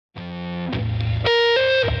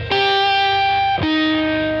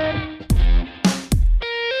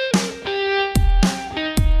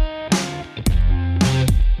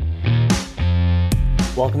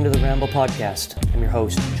Welcome to the Ramble Podcast. I'm your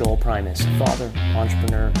host, Joel Primus, father,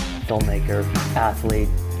 entrepreneur, filmmaker, athlete,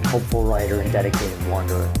 hopeful writer, and dedicated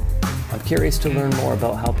wanderer. I'm curious to learn more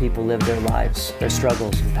about how people live their lives, their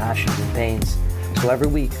struggles and passions and pains. So every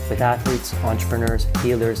week, with athletes, entrepreneurs,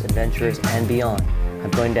 healers, adventurers, and beyond,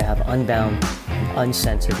 I'm going to have unbound and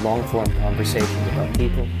uncensored long-form conversations about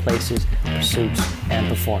people, places, pursuits, and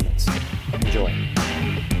performance. Enjoy.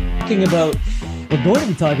 We're going to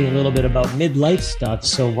be talking a little bit about midlife stuff.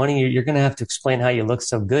 So one of you're going to have to explain how you look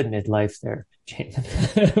so good midlife there,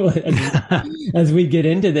 Jaemin, as we get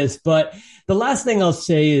into this. But the last thing I'll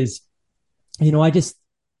say is, Jaemin's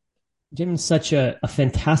such a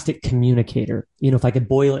fantastic communicator. If I could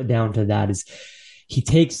boil it down to that, is he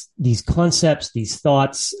takes these concepts, these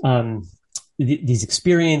thoughts, these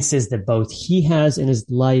experiences that both he has in his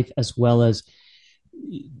life, as well as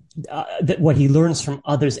what he learns from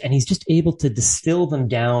others, and he's just able to distill them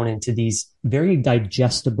down into these very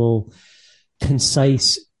digestible,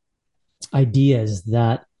 concise ideas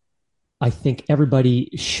that I think everybody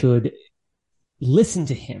should listen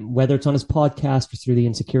to him, whether it's on his podcast or through the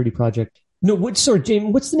Insecurity Project.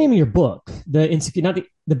 Jaemin, what's the name of your book? The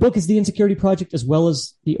book is the Insecurity Project, as well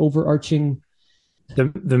as the overarching.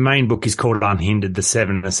 The main book is called Unhindered: The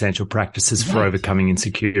 7 Essential Practices for Overcoming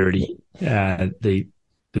Insecurity.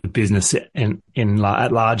 The business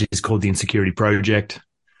at large is called the Insecurity Project.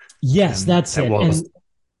 Yes, that's it.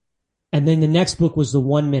 And then the next book was the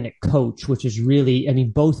 1 Minute Coach, which is really,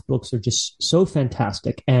 both books are just so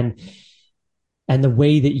fantastic. And the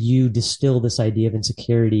way that you distill this idea of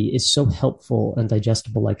insecurity is so helpful and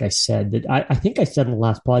digestible. Like I said, that I think I said in the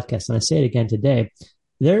last podcast, and I say it again today,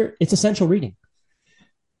 it's essential reading.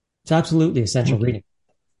 It's absolutely essential reading.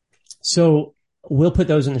 So we'll put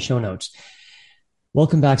those in the show notes.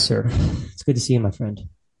 Welcome back, sir. It's good to see you, my friend.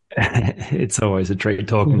 It's always a treat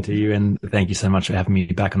talking to you, and thank you so much for having me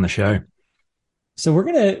back on the show. So we're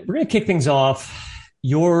gonna kick things off.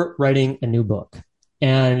 You're writing a new book,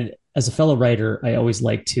 and as a fellow writer, I always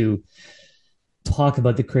like to talk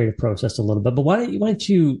about the creative process a little bit. But why don't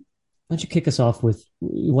you kick us off with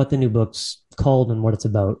what the new book's called and what it's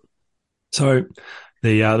about? So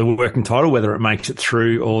the working title, whether it makes it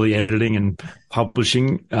through all the editing and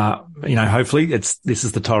publishing, hopefully this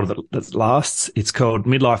is the title that lasts. It's called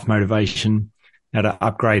Midlife Motivation: How to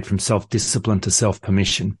Upgrade from Self-Discipline to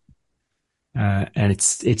Self-Permission. And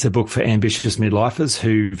it's a book for ambitious midlifers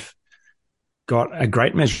who've got a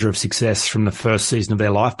great measure of success from the first season of their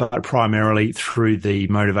life, but primarily through the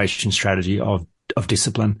motivation strategy of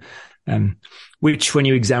discipline, which, when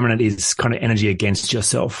you examine it, is kind of energy against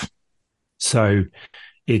yourself. So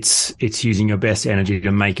it's using your best energy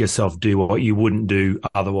to make yourself do what you wouldn't do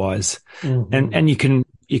otherwise. Mm-hmm. And you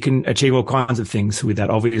can achieve all kinds of things with that,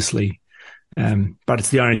 obviously. But it's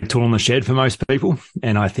the only tool in the shed for most people.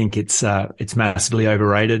 And I think it's massively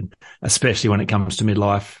overrated, especially when it comes to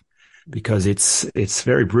midlife, because it's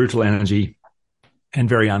very brutal energy and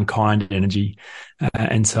very unkind energy.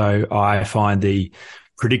 And so I find the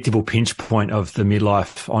predictable pinch point of the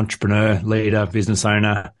midlife entrepreneur, leader, business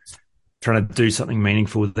owner trying to do something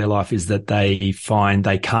meaningful with their life is that they find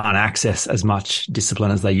they can't access as much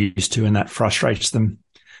discipline as they used to, and that frustrates them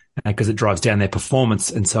because it drives down their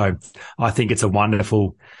performance. And so I think it's a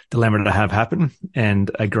wonderful dilemma to have happen,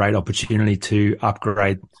 and a great opportunity to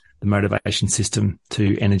upgrade the motivation system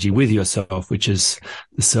to energy with yourself, which is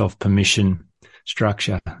the self-permission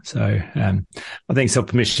structure. So I think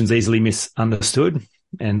self-permission is easily misunderstood,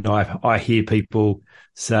 and I hear people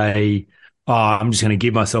say, I'm just going to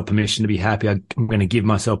give myself permission to be happy. I'm going to give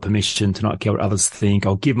myself permission to not care what others think.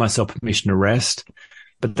 I'll give myself permission to rest.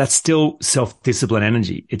 But that's still self-discipline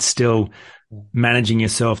energy. It's still managing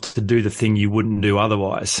yourself to do the thing you wouldn't do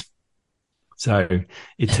otherwise. So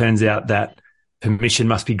it turns out that permission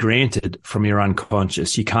must be granted from your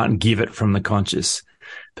unconscious. You can't give it from the conscious.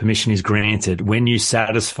 Permission is granted when you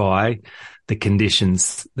satisfy the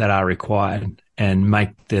conditions that are required and make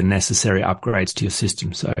the necessary upgrades to your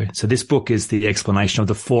system. So this book is the explanation of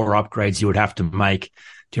the 4 upgrades you would have to make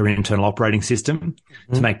to your internal operating system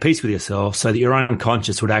to make peace with yourself, so that your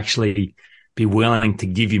unconscious would actually be willing to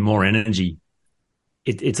give you more energy.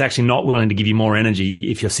 It's actually not willing to give you more energy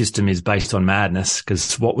if your system is based on madness,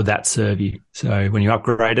 because what would that serve you? So when you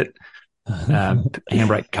upgrade it,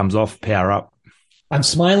 handbrake comes off, power up. I'm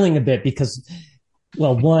smiling a bit because,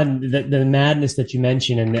 well, one, the madness that you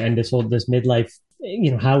mentioned, and this midlife,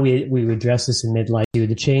 how we address this in midlife,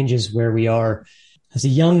 the changes where we are as a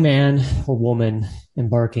young man or woman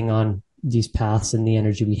embarking on these paths, and the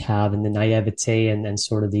energy we have, and the naivete, and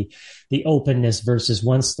sort of the openness, versus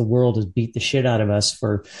once the world has beat the shit out of us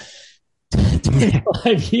for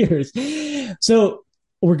 25 years. So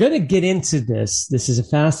we're going to get into this. This is a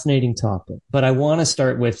fascinating topic, but I want to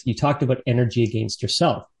start with, you talked about energy against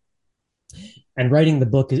yourself, and writing a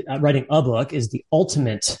book is the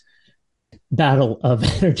ultimate battle of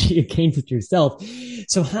energy against yourself.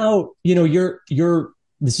 So how,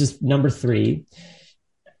 this is number 3.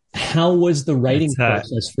 How was the writing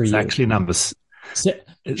process for you? It's actually numbers. Sorry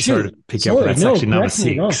to pick up, but that's actually number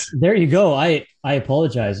 6. No. There you go. I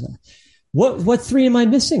apologize. What 3 am I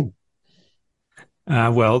missing?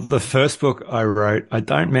 Well, the first book I wrote, I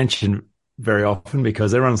don't mention very often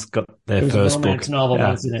because everyone's got their first book. Romance novel,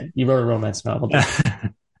 wasn't it? You wrote a romance novel.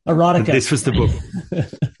 Erotica. This was the book.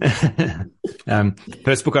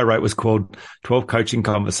 First book I wrote was called 12 Coaching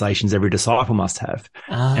Conversations Every Disciple Must Have.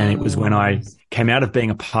 And it was when I came out of being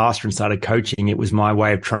a pastor and started coaching, it was my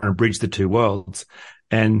way of trying to bridge the two worlds.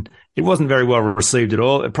 And it wasn't very well received at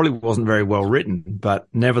all. It probably wasn't very well written, but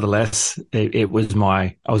nevertheless, I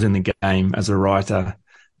was in the game as a writer.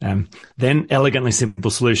 Then Elegantly Simple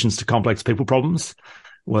Solutions to Complex People Problems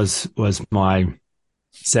was my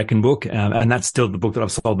second book. And that's still the book that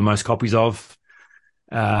I've sold the most copies of.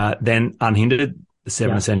 Then Unhindered, the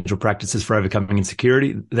 7 Essential Practices for Overcoming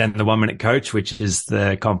Insecurity. Then the 1 Minute Coach, which is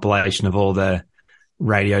the compilation of all the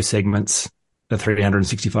radio segments, the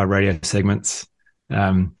 365 radio segments.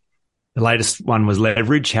 The latest one was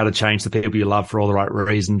Leverage, how to change the people you love for all the right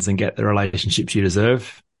reasons and get the relationships you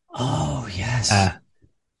deserve. Oh, yes.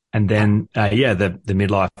 And then, the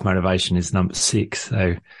midlife motivation is number 6.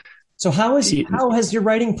 So how has your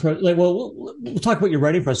writing we'll talk about your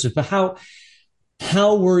writing process, but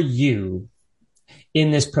how were you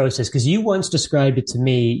in this process? Because you once described it to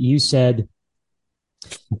me. You said,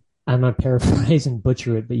 I'm not paraphrasing,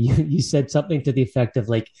 butcher it, but you said something to the effect of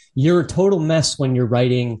like, you're a total mess when you're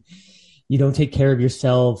writing. You don't take care of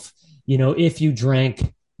yourself. If you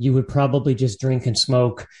drank, you would probably just drink and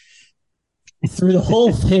smoke through the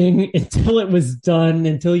whole thing until it was done,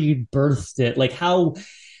 until you birthed it. Like how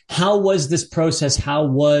was this process? How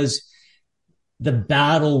was the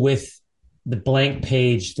battle with the blank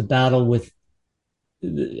page, the battle with,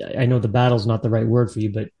 I know the battle's not the right word for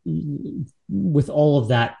you, but with all of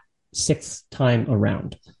that 6th time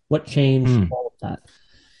around, what changed all of that?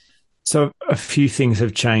 So a few things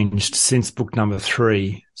have changed since book number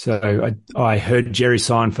 3. So I heard Jerry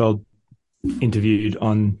Seinfeld interviewed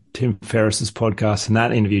on Tim Ferriss's podcast, and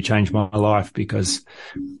that interview changed my life because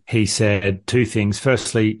he said 2 things.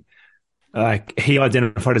 Firstly, he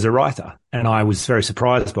identified as a writer, and I was very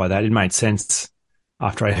surprised by that. It made sense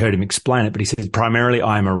after I heard him explain it, but he said, primarily,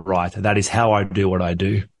 I'm a writer. That is how I do what I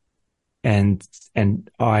do. And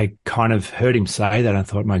I kind of heard him say that, and I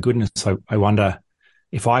thought, my goodness, I wonder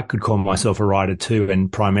if I could call myself a writer too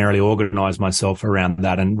and primarily organize myself around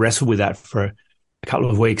that and wrestle with that for a couple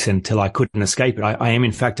of weeks until I couldn't escape it. I am,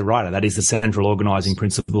 in fact, a writer. That is the central organizing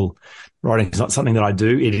principle. Writing is not something that I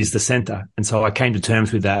do. It is the center. And so I came to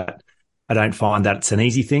terms with that. I don't find that it's an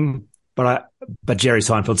easy thing, but Jerry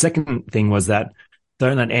Seinfeld's second thing was that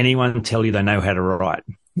don't let anyone tell you they know how to write.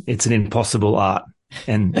 It's an impossible art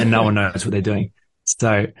and no one knows what they're doing.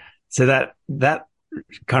 So that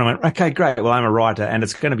kind of went, okay, great. Well, I'm a writer and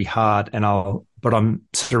it's going to be hard but I'm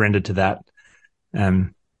surrendered to that.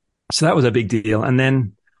 So that was a big deal. And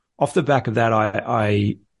then off the back of that,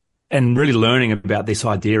 and really learning about this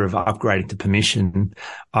idea of upgrading to permission,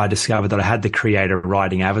 I discovered that I had to create a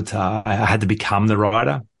writing avatar. I had to become the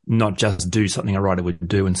writer, not just do something a writer would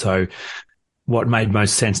do. And so what made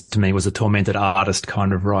most sense to me was a tormented artist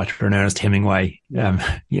kind of writer, an Ernest Hemingway,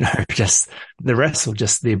 just the wrestle,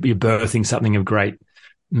 just you're birthing something of great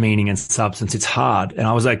meaning and substance. It's hard. And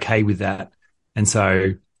I was okay with that. And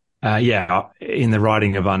so, in the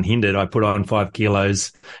writing of Unhindered, I put on 5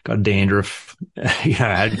 kilos, got dandruff,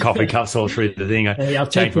 had coffee cups all through the thing. I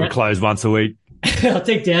changed my clothes once a week. I'll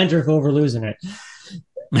take dandruff over losing it.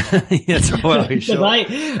 That's well, sure.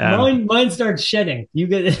 Mine starts shedding.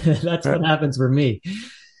 That's what happens for me.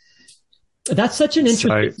 That's such an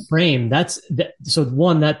interesting frame. So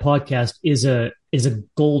one, that podcast is a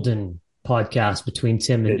golden podcast between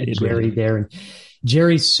Tim and Jerry there, and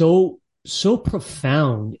Jerry's so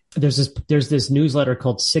profound. There's this newsletter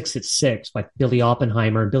called 6 at 6 by Billy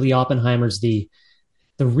Oppenheimer. Billy Oppenheimer's the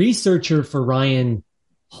researcher for Ryan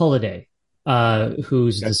Holiday,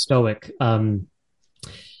 who's the Stoic.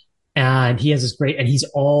 And he has this great, and he's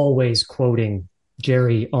always quoting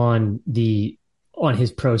Jerry on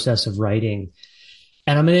his process of writing.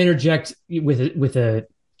 And I'm going to interject with a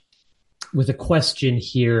question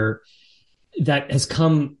here that has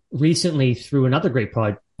come recently through another great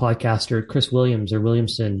podcaster, Chris Williams, or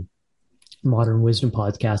Williamson, Modern Wisdom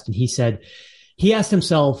podcast. And he asked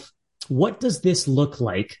himself, what does this look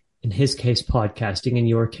like in his case, podcasting, in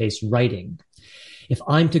your case, writing. If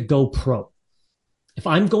I'm to go pro, if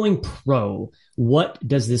I'm going pro, what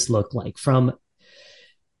does this look like? From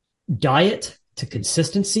diet to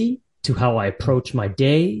consistency to how I approach my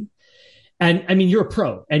day. And I mean, you're a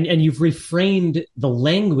pro and you've reframed the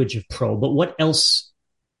language of pro, but what else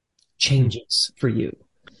changes for you?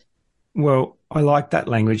 Well, I like that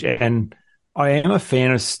language, and I am a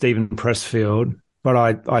fan of Stephen Pressfield, but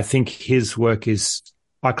I think his work is,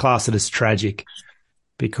 I class it as tragic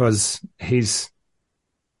because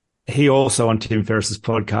he also on Tim Ferriss's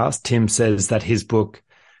podcast, Tim says that his book,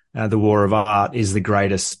 The War of Art, is the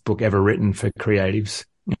greatest book ever written for creatives.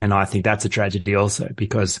 And I think that's a tragedy also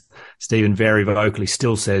because Stephen very vocally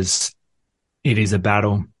still says it is a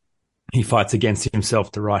battle. He fights against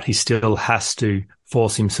himself to write. He still has to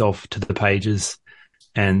force himself to the pages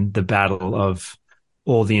and the battle of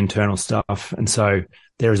all the internal stuff. And so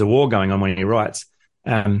there is a war going on when he writes.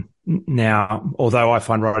 Now, although I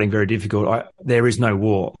find writing very difficult, there is no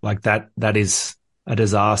war like that. That is a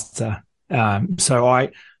disaster. So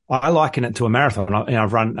I liken it to a marathon.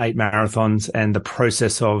 I've run 8 marathons, and the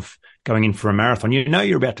process of going in for a marathon,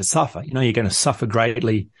 you're about to suffer. You're going to suffer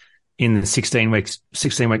greatly in the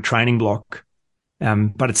 16-week training block.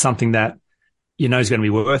 But it's something that is going to be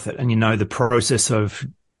worth it. And the process of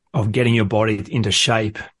getting your body into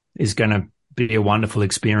shape is going to be a wonderful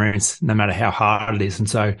experience no matter how hard it is. And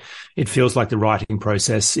so it feels like the writing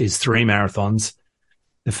process is 3 marathons,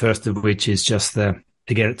 the first of which is just to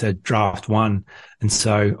get it to draft 1. And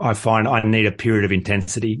so I find I need a period of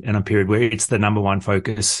intensity and a period where it's the number one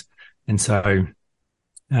focus. And so,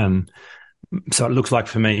 so it looks like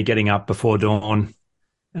for me getting up before dawn.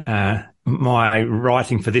 My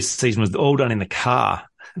writing for this season was all done in the car,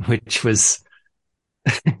 which was,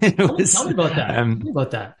 Tell me about that. Tell me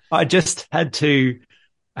about that. I just had to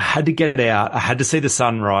get out. I had to see the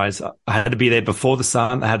sunrise. I had to be there before the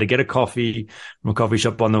sun. I had to get a coffee from a coffee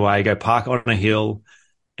shop on the way, go park on a hill,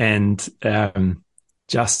 and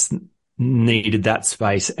just needed that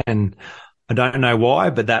space. And I don't know why,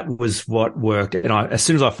 but that was what worked. And as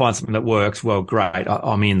soon as I find something that works, well, great,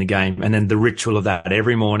 I'm in the game. And then the ritual of that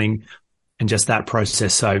every morning and just that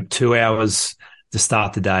process. So 2 hours to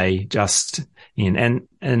start the day, just in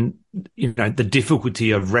and the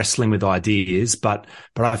difficulty of wrestling with ideas, but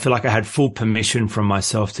I feel like I had full permission from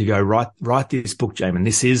myself to go write this book, Jaemin.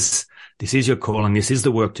 This is your calling. This is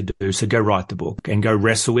the work to do. So go write the book and go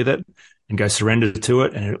wrestle with it and go surrender to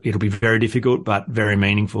it. And it'll be very difficult, but very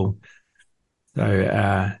meaningful. So,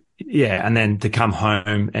 and then to come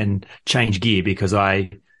home and change gear because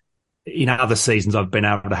in other seasons, I've been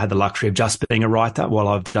able to have the luxury of just being a writer while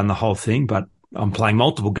I've done the whole thing, but I'm playing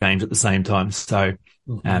multiple games at the same time. So,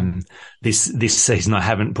 this season I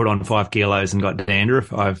haven't put on 5 kilos and got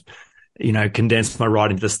dandruff. I've, condensed my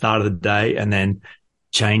writing to the start of the day and then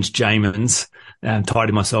changed Jaemin's and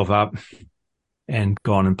tidied myself up and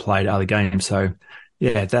gone and played other games. So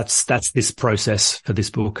yeah, that's this process for this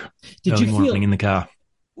book. Did you feel in the car?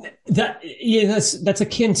 That's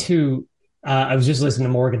akin to, I was just listening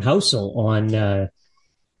to Morgan Housel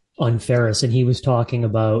on Ferriss, and he was talking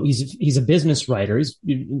about he's a business writer. He's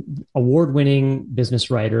award-winning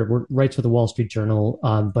business writer, writes for the Wall Street Journal,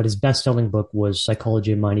 but his best-selling book was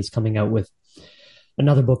Psychology of Mind. He's coming out with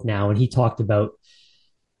another book now, and he talked about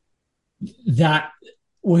that.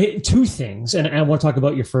 Well, 2 things, and I want to talk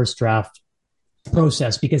about your first draft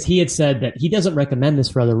process, because he had said that he doesn't recommend this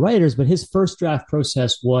for other writers, but his first draft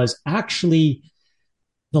process was actually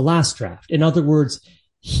the last draft. In other words,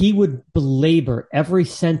 he would belabor every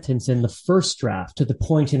sentence in the first draft to the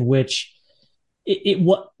point in which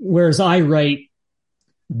whereas I write,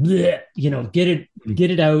 get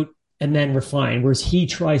it out and then refine, whereas he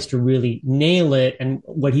tries to really nail it. And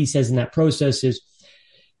what he says in that process is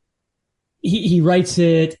he writes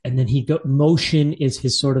it, and then motion is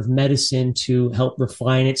his sort of medicine to help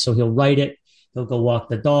refine it. So he'll write it, he'll go walk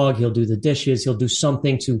the dog, he'll do the dishes, he'll do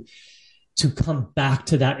something to come back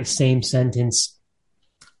to that same sentence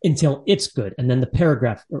until it's good. And then the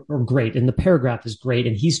paragraph are great. And the paragraph is great.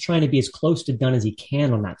 And he's trying to be as close to done as he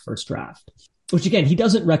can on that first draft, which again, he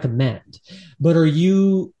doesn't recommend. But are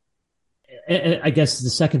you, I guess the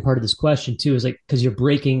second part of this question too, is like, cause you're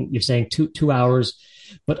saying two hours,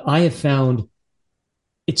 but I have found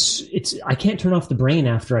I can't turn off the brain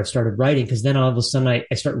after I've started writing. Cause then all of a sudden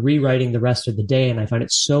I start rewriting the rest of the day. And I find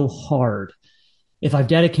it so hard. If I've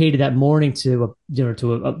dedicated that morning to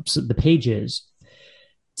the pages,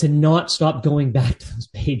 to not stop going back to those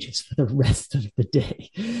pages for the rest of the day.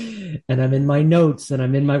 And I'm in my notes and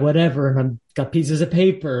I'm in my whatever, and I've got pieces of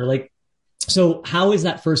paper. So how is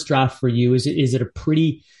that first draft for you? Is it a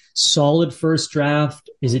pretty solid first draft?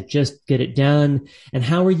 Is it just get it done? And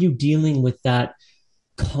how are you dealing with that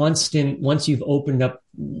constant, once you've opened up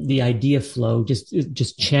the idea flow,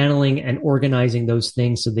 just channeling and organizing those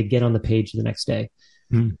things so they get on the page the next day?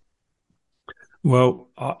 Mm. Well,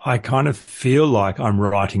 I kind of feel like I'm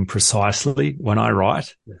writing precisely when I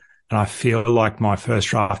write, and I feel like my first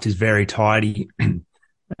draft is very tidy.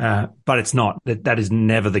 But it's not. That is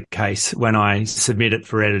never the case. When I submit it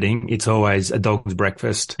for editing, it's always a dog's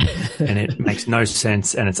breakfast and it makes no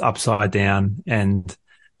sense and it's upside down. And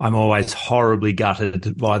I'm always horribly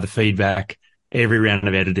gutted by the feedback every round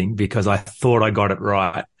of editing because I thought I got it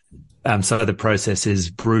right. So the process is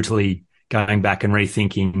brutally going back and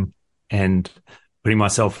rethinking and putting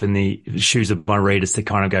myself in the shoes of my readers to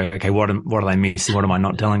kind of go, okay, what are they missing? What am I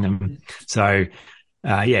not telling them? So,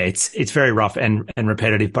 it's very rough and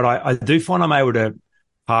repetitive, but I do find I'm able to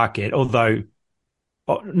park it, although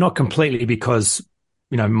not completely because,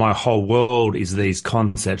 my whole world is these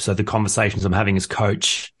concepts. So the conversations I'm having as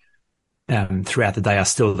coach throughout the day are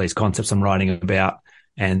still these concepts I'm writing about,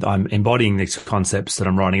 and I'm embodying these concepts that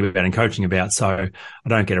I'm writing about and coaching about. So I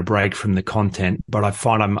don't get a break from the content, but I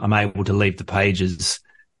find I'm able to leave the pages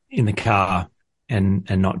in the car and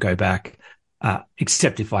not go back.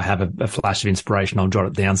 Except if I have a flash of inspiration, I'll jot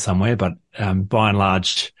it down somewhere. But by and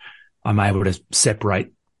large, I'm able to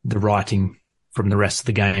separate the writing from the rest of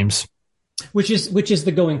the games. Which is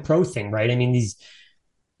the going pro thing, right? I mean,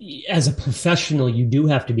 as a professional, you do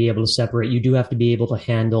have to be able to separate. You do have to be able to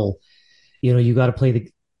handle, you got to play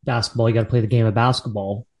the basketball, you got to play the game of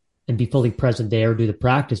basketball and be fully present there, do the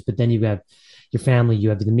practice. But then you have your family, you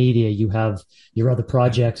have the media, you have your other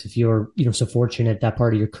projects. If you're, so fortunate that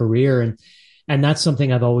part of your career. And that's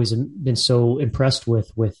something I've always been so impressed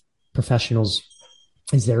with professionals,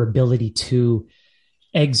 is their ability to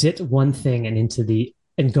exit one thing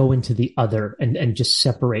and go into the other and just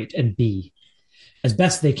separate and be as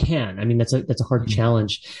best they can. I mean, that's a hard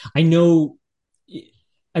challenge. I know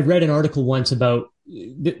I read an article once about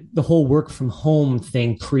the whole work from home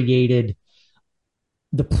thing created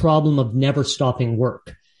the problem of never stopping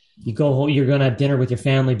work. You go home, you're going to have dinner with your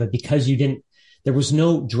family, but because there was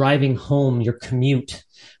no driving home, your commute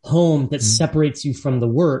home that separates you from the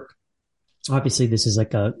work. Obviously, this is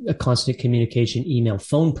like a constant communication, email,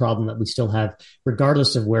 phone problem that we still have,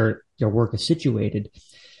 regardless of where your work is situated.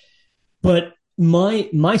 But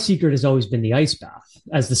my secret has always been the ice bath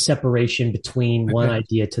as the separation between one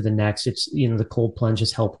idea to the next. It's, the cold plunge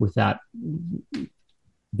has helped with that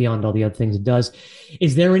beyond all the other things it does.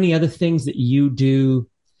 Is there any other things that you do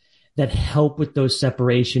that help with those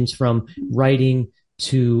separations from writing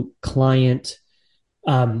to client?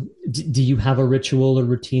 Do you have a ritual or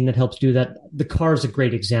routine that helps do that? The car is a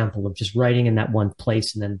great example of just writing in that one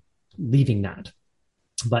place and then leaving that.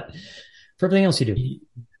 But for everything else you do.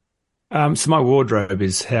 So my wardrobe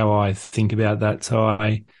is how I think about that. So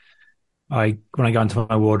I when I go into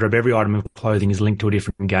my wardrobe, every item of clothing is linked to a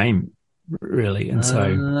different game, really. And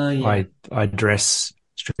I dress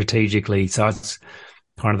strategically. So it's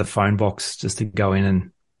kind of the phone box just to go in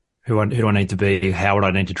and who do I need to be? How would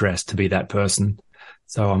I need to dress to be that person?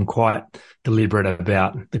 So I'm quite deliberate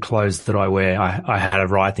about the clothes that I wear. I had a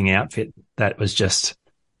writing outfit that was just,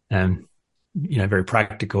 very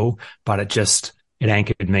practical, but it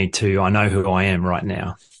anchored me to, I know who I am right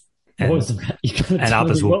now. And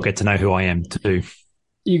others will get to know who I am too.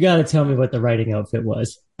 You got to tell me what the writing outfit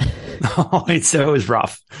was. It was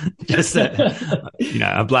rough. Just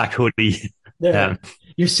a black hoodie.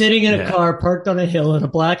 You're sitting in a car parked on a hill in a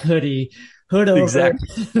black hoodie, hood over.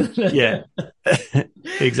 Exactly. Yeah,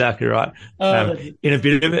 exactly right. In a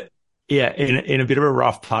bit of it, in a bit of a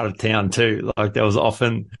rough part of town too. Like there was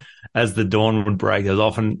often, as the dawn would break, there was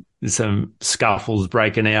often some scuffles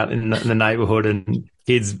breaking out in the neighborhood and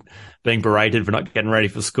kids being berated for not getting ready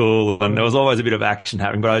for school. And there was always a bit of action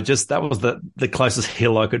happening, but that was the closest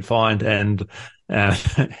hill I could find. And,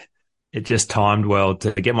 it just timed well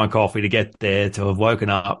to get my coffee, to get there, to have woken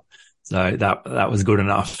up. So that was good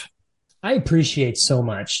enough. I appreciate so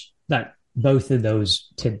much that both of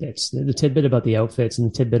those tidbits, the tidbit about the outfits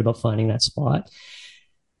and the tidbit about finding that spot.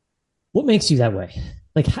 What makes you that way?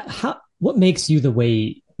 Like what makes you the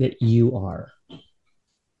way that you are?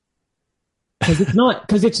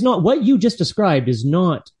 Because it's not what you just described is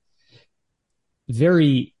not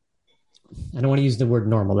very, I don't want to use the word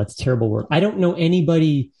normal. That's a terrible word. I don't know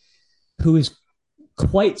anybody who is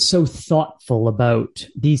quite so thoughtful about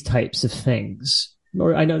these types of things,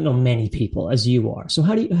 or I don't know many people as you are. So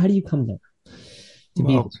how do you come there to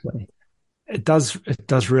be this way? It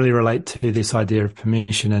does really relate to this idea of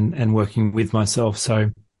permission and working with myself.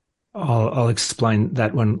 So I'll explain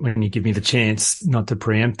that when you give me the chance, not to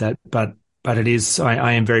preempt that, but it is,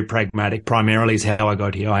 I am very pragmatic. Primarily is how I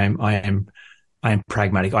got here. I am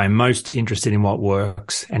pragmatic. I am most interested in what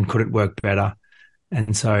works and could it work better.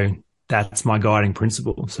 And so that's my guiding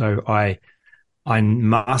principle. So I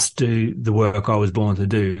must do the work I was born to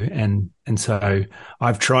do. And so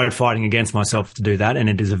I've tried fighting against myself to do that. And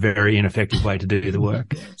it is a very ineffective way to do the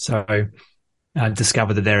work. So I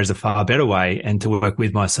discovered that there is a far better way, and to work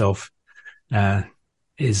with myself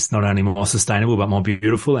is not only more sustainable, but more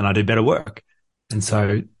beautiful, and I do better work. And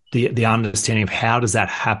so the understanding of how does that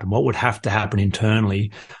happen, what would have to happen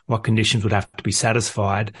internally, what conditions would have to be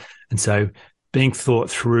satisfied. And so being thought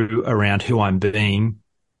through around who I'm being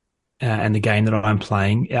and the game that I'm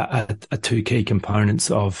playing are two key components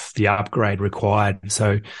of the upgrade required.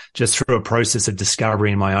 So just through a process of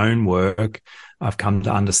discovery in my own work, I've come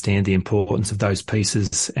to understand the importance of those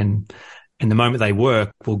pieces. And the moment they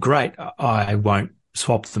work, well, great, I won't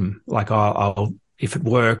swap them. Like I'll if it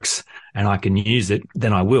works and I can use it,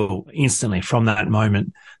 then I will instantly from that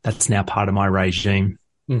moment. That's now part of my regime.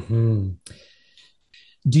 Mm-hmm.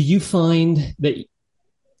 Do you find that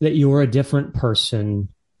you're a different person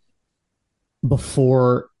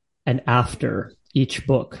before and after each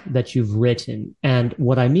book that you've written? And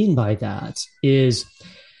what I mean by that is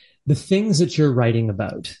the things that you're writing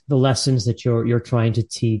about, the lessons that you're trying to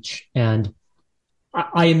teach. And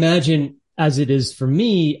I imagine, as it is for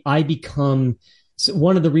me, I become, so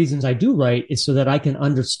one of the reasons I do write is so that I can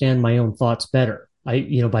understand my own thoughts better. By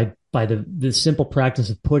the simple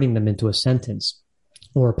practice of putting them into a sentence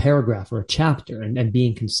or a paragraph or a chapter, and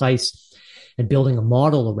being concise and building a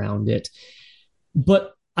model around it.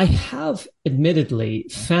 But I have admittedly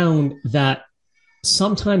found that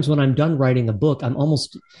sometimes when I'm done writing a book, I'm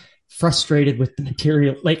almost frustrated with the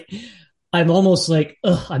material. Like I'm almost like,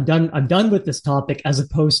 ugh, I'm done with this topic, as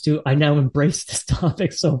opposed to I now embrace this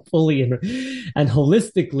topic so fully and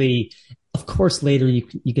holistically. Of course, later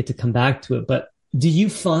you get to come back to it. But do you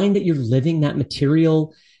find that you're living that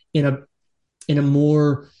material in a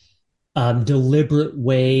more deliberate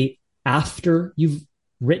way after you've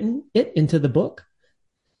written it into the book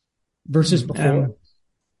versus before?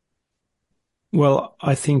 Well,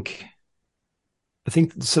 I think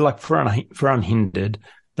so. Like for Unhindered,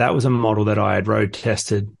 that was a model that I had road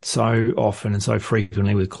tested so often and so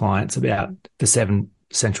frequently with clients about the 7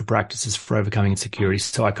 essential practices for overcoming insecurity.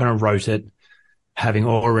 So I kind of wrote it having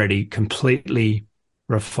already completely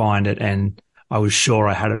refined it, and I was sure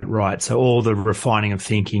I had it right. So all the refining of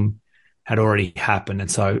thinking had already happened.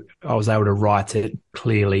 And so I was able to write it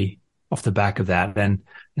clearly off the back of that. And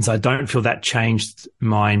so I don't feel that changed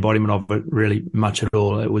my embodiment of it really much at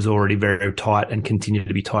all. It was already very tight and continued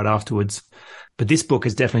to be tight afterwards. But this book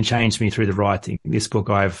has definitely changed me through the writing. This book,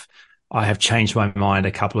 I have changed my mind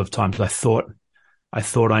a couple of times. I thought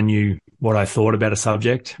I knew what I thought about a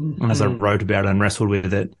subject. Mm-hmm. And as I wrote about it and wrestled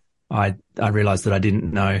with it, I realized that I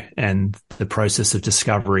didn't know. And the process of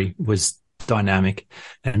discovery was dynamic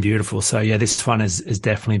and beautiful. So yeah, this one has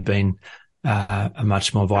definitely been a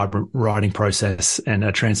much more vibrant writing process and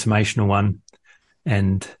a transformational one.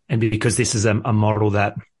 And because this is a model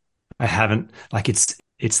that I haven't, like it's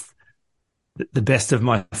the best of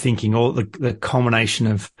my thinking, all the culmination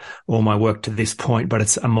of all my work to this point, but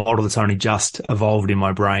it's a model that's only just evolved in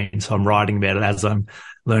my brain. So I'm writing about it as I'm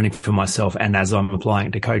learning for myself and as I'm applying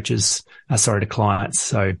it to clients.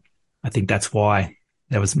 So I think that's why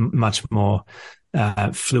there was much more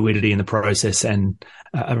fluidity in the process and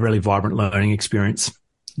a really vibrant learning experience.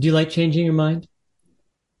 Do you like changing your mind?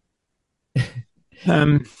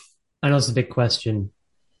 I know it's a big question.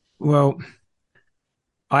 Well,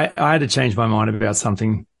 I had to change my mind about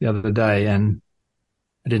something the other day, and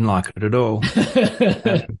I didn't like it at all.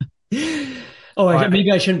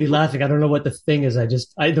 Maybe I shouldn't be laughing. I don't know what the thing is.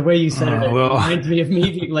 The way you said it reminds me of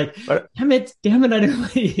me being like, damn it, I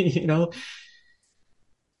don't, you know.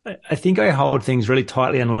 I think I hold things really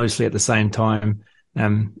tightly and loosely at the same time.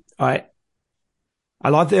 I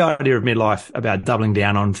like the idea of midlife about doubling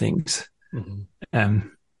down on things. Mm-hmm.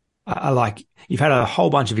 I like, you've had a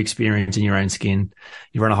whole bunch of experience in your own skin.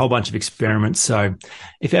 You've run a whole bunch of experiments. So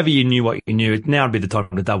if ever you knew what you knew, now would be the time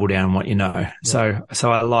to double down on what you know. Yeah.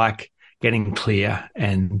 So I like getting clear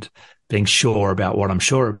and being sure about what I'm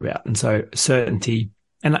sure about. And so certainty.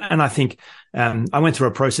 And I think, I went through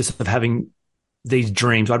a process of having these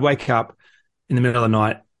dreams. I'd wake up in the middle of the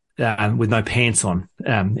night with no pants on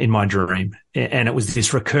in my dream. And it was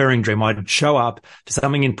this recurring dream. I'd show up to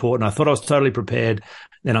something important. I thought I was totally prepared.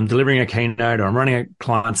 Then I'm delivering a keynote or I'm running a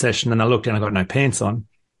client session and I looked and I got no pants on.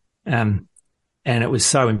 And it was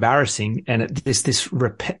so embarrassing. And this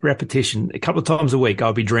repetition, a couple of times a week,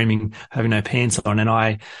 I'll be dreaming having no pants on. And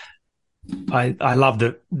I love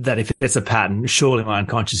that if it's a pattern, surely my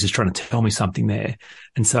unconscious is trying to tell me something there.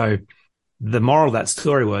 And so the moral of that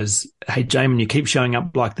story was, hey, Jaemin, you keep showing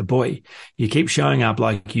up like the boy. You keep showing up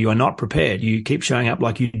like you are not prepared. You keep showing up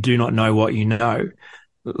like you do not know what you know,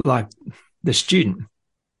 like the student.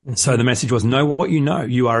 Mm-hmm. So the message was, know what you know.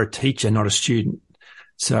 You are a teacher, not a student.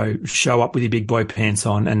 So show up with your big boy pants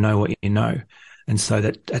on and know what you know. And so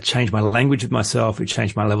that changed my language with myself. It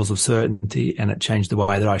changed my levels of certainty, and it changed the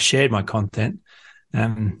way that I shared my content.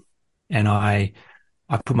 And I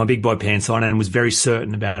put my big boy pants on and was very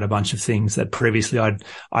certain about a bunch of things that previously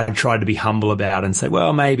I'd tried to be humble about and say,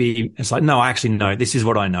 well, maybe. It's like, no, I actually know. This is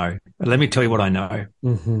what I know. Let me tell you what I know.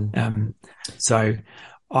 Mm-hmm. So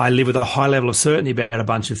I live with a high level of certainty about a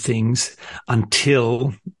bunch of things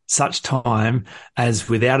until such time as,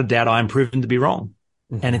 without a doubt, I am proven to be wrong.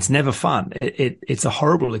 Mm-hmm. And it's never fun. It's a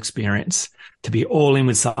horrible experience to be all in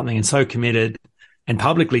with something and so committed and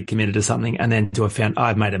publicly committed to something, and then to have found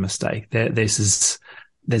I've made a mistake.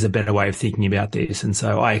 There's a better way of thinking about this. And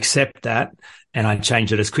so I accept that and I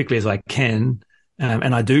change it as quickly as I can.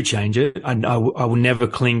 And I do change it. I will never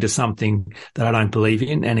cling to something that I don't believe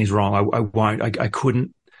in and is wrong. I won't.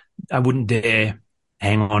 I wouldn't dare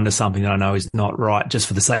hang on to something that I know is not right just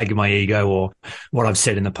for the sake of my ego or what I've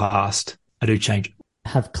said in the past. I do change it.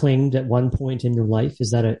 Have clinged at one point in your life? Is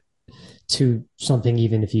that to something,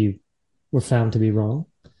 even if you were found to be wrong?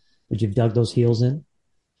 Would you've dug those heels in?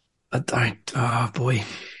 I don't. Oh, boy.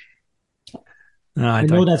 No, I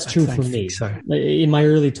know that's true for me. So. In my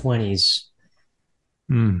early 20s,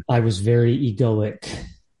 I was very egoic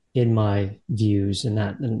in my views, and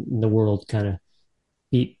the world kind of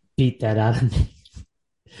beat that out of me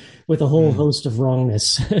with a whole host of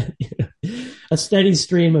wrongness. A steady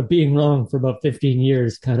stream of being wrong for about 15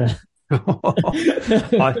 years, kind of.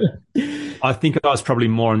 I think I was probably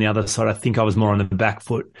more on the other side. I think I was more on the back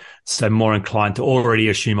foot, so more inclined to already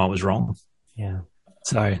assume I was wrong. Yeah.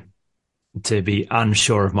 So to be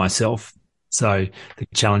unsure of myself. So the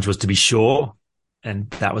challenge was to be sure, and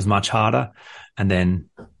that was much harder. And then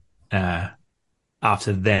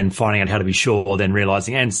after then finding out how to be sure, then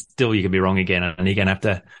realizing, and still you can be wrong again, and you're going to have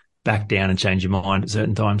to back down and change your mind at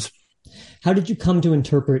certain times. How did you come to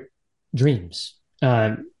interpret dreams?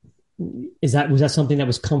 Was that something that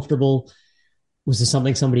was comfortable? Was this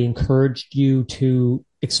something somebody encouraged you to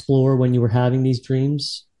explore when you were having these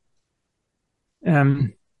dreams? Well,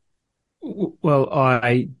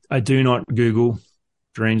 I do not Google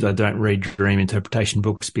dreams. I don't read dream interpretation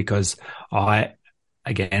books because I,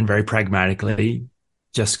 again, very pragmatically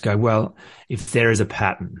just go, well, if there is a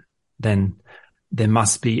pattern, then there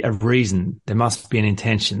must be a reason. There must be an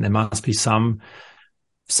intention. There must be some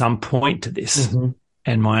point to this. Mm-hmm.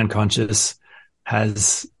 And my unconscious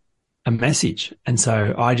has a message. And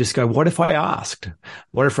so I just go, what if I asked?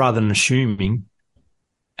 What if, rather than assuming,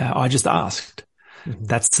 I just asked? Mm-hmm.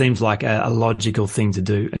 That seems like a logical thing to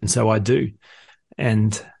do. And so I do.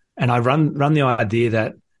 And I run the idea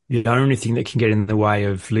that the only thing that can get in the way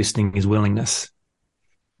of listening is willingness.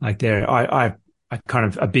 Like I kind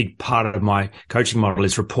of, a big part of my coaching model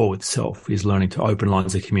is rapport with self, is learning to open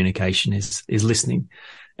lines of communication, is listening.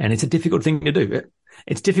 And it's a difficult thing to do.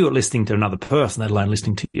 It's difficult listening to another person, let alone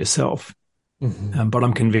listening to yourself. Mm-hmm. But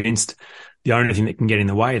I'm convinced the only thing that can get in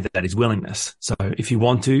the way of that is willingness. So if you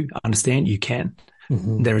want to understand, you can.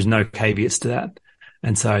 Mm-hmm. There is no caveats to that.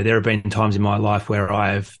 And so there have been times in my life where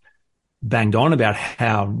I've banged on about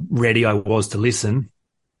how ready I was to listen.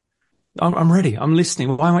 I'm ready. I'm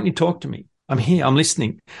listening. Why won't you talk to me? I'm here. I'm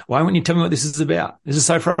listening. Why won't you tell me what this is about? This is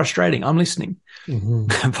so frustrating. I'm listening.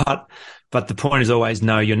 Mm-hmm. But the point is always,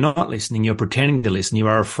 no, you're not listening. You're pretending to listen. You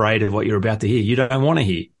are afraid of what you're about to hear. You don't want to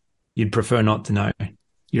hear. You'd prefer not to know.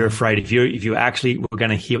 You're afraid if you actually were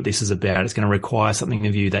going to hear what this is about, it's going to require something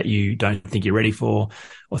of you that you don't think you're ready for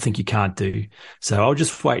or think you can't do. So I'll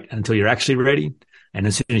just wait until you're actually ready. And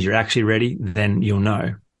as soon as you're actually ready, then you'll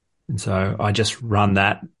know. And so I just run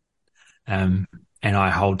that. And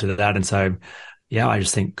I hold to that. And so, yeah, I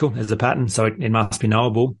just think, cool, there's a pattern. So it must be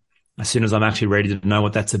knowable. As soon as I'm actually ready to know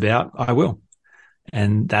what that's about, I will.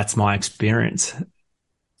 And that's my experience.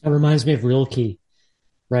 That reminds me of Rilke,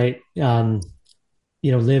 right? Live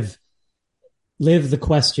the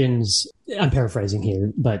questions. I'm paraphrasing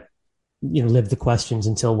here, but, live the questions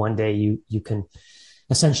until one day you can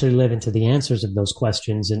essentially live into the answers of those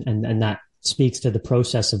questions. And that speaks to the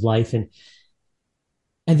process of life. And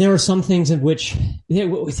there are some things in which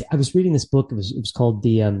I was reading this book. It was called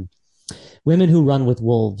The Women Who Run with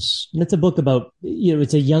Wolves. And it's a book about,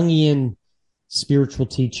 it's a Jungian spiritual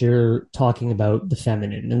teacher talking about the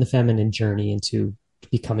feminine and the feminine journey into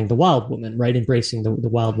becoming the wild woman, right? Embracing the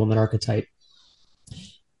wild woman archetype.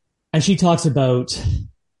 And she talks about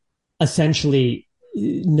essentially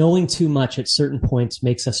knowing too much at certain points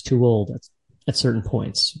makes us too old at certain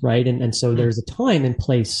points, right? And so there's a time and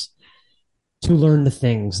place to learn the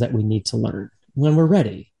things that we need to learn when we're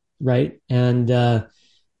ready, right? And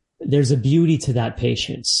there's a beauty to that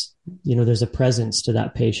patience. There's a presence to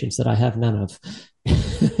that patience that I have none of.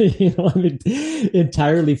 I'm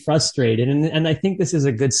entirely frustrated. And I think this is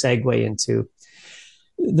a good segue into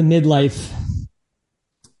the midlife,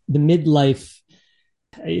 the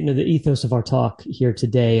ethos of our talk here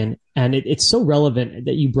today. And it's so relevant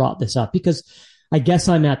that you brought this up, because I guess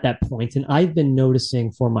I'm at that point, and I've been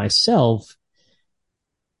noticing for myself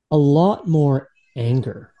a lot more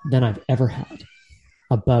anger than I've ever had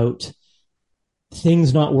about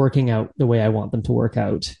things not working out the way I want them to work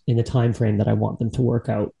out in the time frame that I want them to work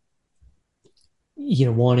out.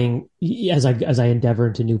 Wanting, as I endeavor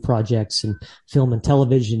into new projects and film and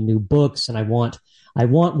television, new books, and I want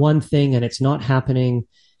one thing and it's not happening,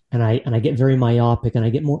 and I get very myopic and I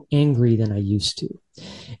get more angry than I used to.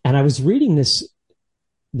 And I was reading this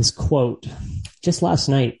quote just last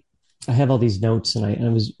night. I have all these notes, and I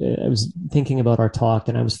was thinking about our talk,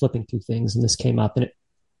 and I was flipping through things, and this came up, and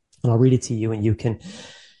I'll read it to you, and you can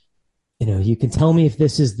tell me if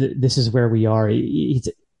this is where we are.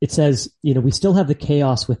 It says, we still have the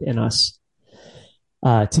chaos within us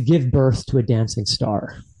to give birth to a dancing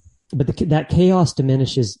star, but that chaos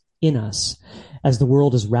diminishes in us as the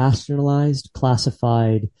world is rationalized,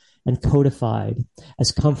 classified, and codified,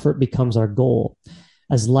 as comfort becomes our goal,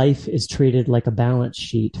 as life is treated like a balance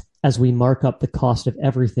sheet, as we mark up the cost of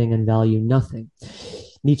everything and value nothing.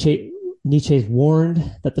 Nietzsche's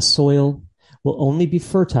warned that the soil will only be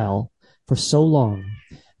fertile for so long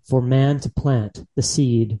for man to plant the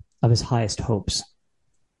seed of his highest hopes.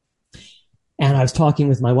 And I was talking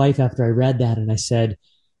with my wife after I read that, and I said,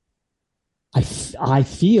 I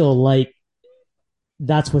feel like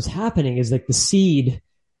that's what's happening, is like the seed,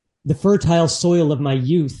 the fertile soil of my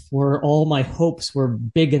youth, where all my hopes were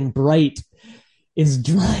big and bright, is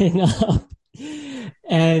drying up.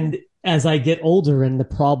 And as I get older, and the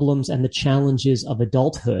problems and the challenges of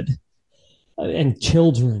adulthood and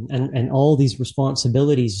children and all these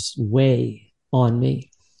responsibilities weigh on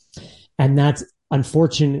me. And that's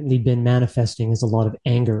unfortunately been manifesting as a lot of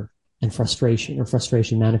anger and frustration, or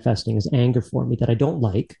frustration manifesting as anger for me that I don't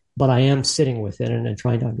like, but I am sitting with it and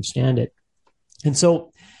trying to understand it. And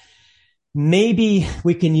so maybe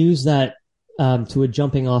we can use that to a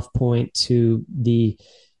jumping off point to the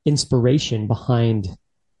inspiration behind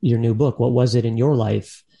your new book. What was it in your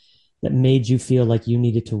life that made you feel like you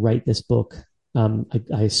needed to write this book? I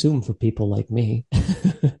assume for people like me.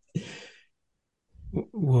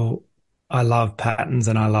 Well, I love patterns,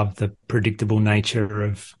 and I love the predictable nature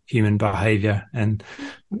of human behavior. And,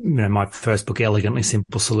 my first book, Elegantly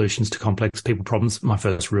Simple Solutions to Complex People Problems, my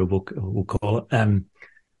first real book, we'll call it,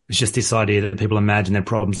 it's just this idea that people imagine their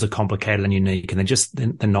problems are complicated and unique, and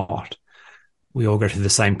they're not. We all go through the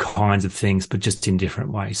same kinds of things, but just in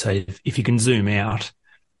different ways. So if you can zoom out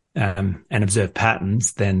and observe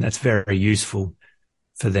patterns, then that's very useful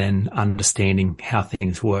for then understanding how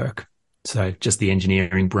things work. So just the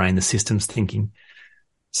engineering brain, the systems thinking.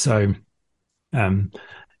 So,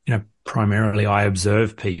 primarily I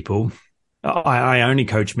observe people. I only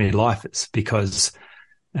coach midlifers because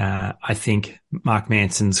I think Mark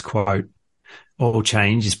Manson's quote, all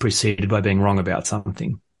change is preceded by being wrong about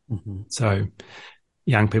something. Mm-hmm. So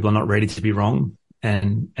young people are not ready to be wrong.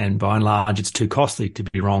 And by and large, it's too costly to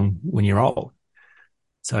be wrong when you're old.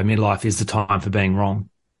 So midlife is the time for being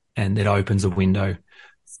wrong, and it opens a window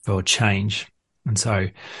for change. And so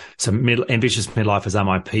ambitious midlifers are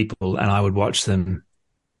my people, and I would watch them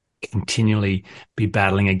continually be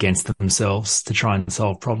battling against themselves to try and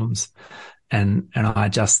solve problems. And I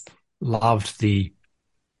just loved the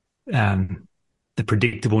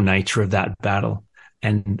predictable nature of that battle,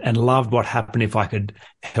 and loved what happened if I could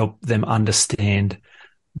help them understand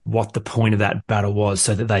what the point of that battle was,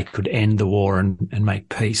 so that they could end the war and make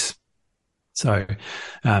peace. So,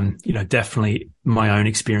 definitely my own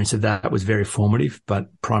experience of that was very formative, but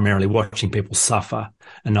primarily watching people suffer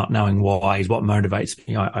and not knowing why is what motivates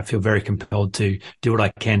me. I feel very compelled to do what I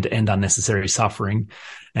can to end unnecessary suffering.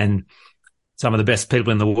 And some of the best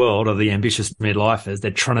people in the world are the ambitious midlifers.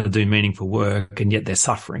 They're trying to do meaningful work, and yet they're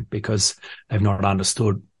suffering because they've not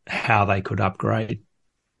understood how they could upgrade.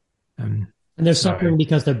 And they're suffering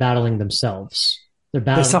because they're battling themselves.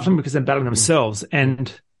 They're suffering because they're battling themselves,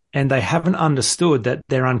 and they haven't understood that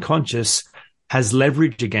their unconscious has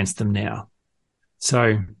leverage against them now.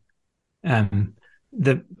 So,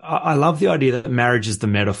 I love the idea that marriage is the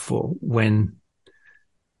metaphor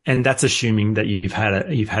and that's assuming that you've had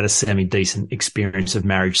a semi decent experience of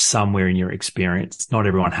marriage somewhere in your experience. Not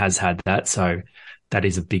everyone has had that, so that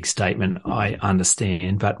is a big statement. I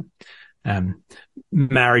understand, but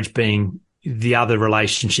marriage being the other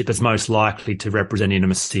relationship that's most likely to represent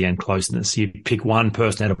intimacy and closeness. You pick one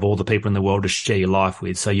person out of all the people in the world to share your life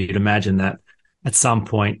with. So you'd imagine that at some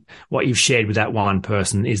point, what you've shared with that one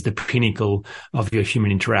person is the pinnacle of your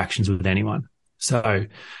human interactions with anyone. So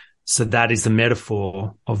that is the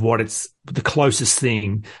metaphor of what it's the closest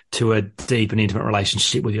thing to a deep and intimate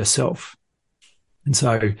relationship with yourself. And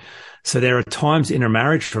so there are times in a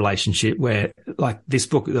marriage relationship where, like this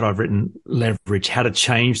book that I've written, Leverage, How to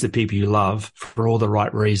Change the People You Love for All the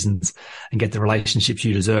Right Reasons and Get the Relationships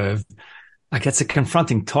You Deserve. Like, it's a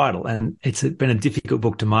confronting title, and it's been a difficult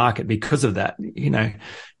book to market because of that.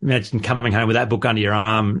 Imagine coming home with that book under your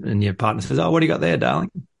arm and your partner says, "Oh, what do you got there,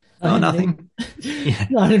 darling?" "Oh, nothing." Yeah.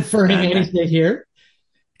 Not inferring anything here.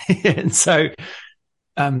 And so,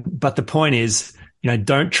 but the point is,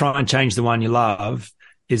 don't try and change the one you love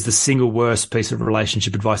is the single worst piece of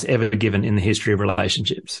relationship advice ever given in the history of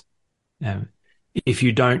relationships. If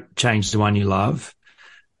you don't change the one you love,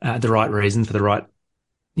 the right reason for the right,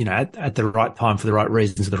 at the right time for the right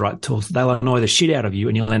reasons, for the right tools, they'll annoy the shit out of you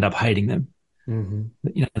and you'll end up hating them. Mm-hmm.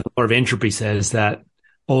 The law of entropy says that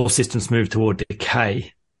all systems move toward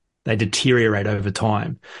decay. They deteriorate over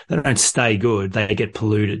time. They don't stay good. They get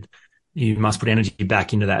polluted. You must put energy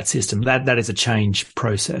back into that system. That is a change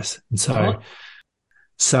process. And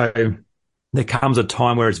so there comes a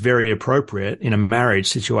time where it's very appropriate in a marriage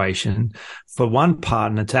situation for one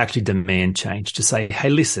partner to actually demand change, to say,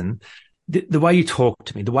 "Hey, listen, the way you talk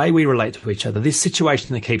to me, the way we relate to each other, this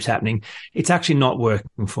situation that keeps happening, it's actually not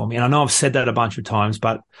working for me. And I know I've said that a bunch of times,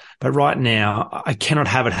 but right now I cannot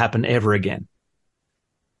have it happen ever again."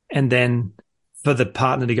 And then for the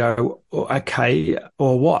partner to go, "Okay,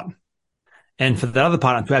 or what?" And for the other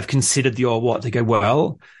partner to have considered the or what, to go,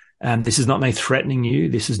 "Well, this is not me threatening you.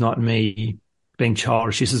 This is not me being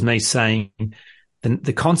childish. This is me saying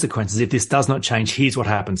the consequences. If this does not change, here's what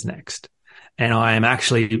happens next. And I am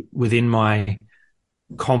actually within my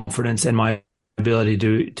confidence and my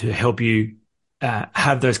ability to help you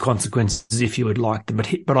have those consequences if you would like them.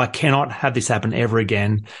 But I cannot have this happen ever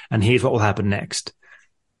again. And here's what will happen next."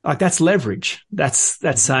 Like, that's leverage. That's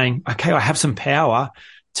saying, okay, I have some power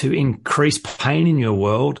to increase pain in your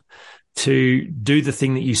world, to do the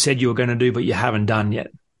thing that you said you were going to do, but you haven't done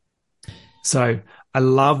yet. So I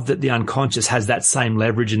love that the unconscious has that same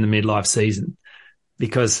leverage in the midlife season,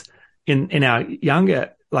 because in our younger,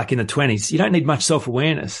 like in the 20s, you don't need much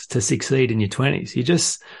self-awareness to succeed in your 20s. You're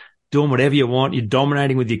just doing whatever you want. You're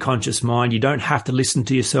dominating with your conscious mind. You don't have to listen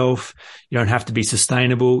to yourself. You don't have to be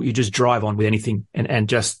sustainable. You just drive on with anything and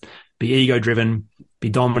just be ego-driven, be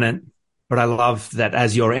dominant. But I love that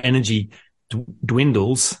as your energy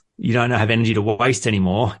dwindles, you don't have energy to waste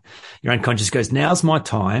anymore. Your unconscious goes, "Now's my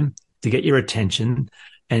time to get your attention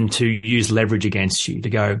and to use leverage against you, to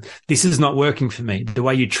go, this is not working for me. The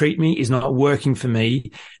way you treat me is not working for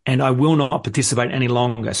me, and I will not participate any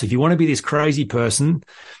longer. So if you want to be this crazy person,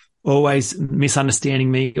 always misunderstanding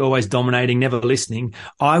me, always dominating, never listening,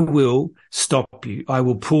 I will stop you. I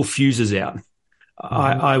will pull fuses out. Mm-hmm.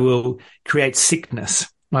 I will create sickness.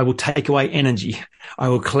 I will take away energy. I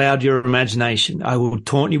will cloud your imagination. I will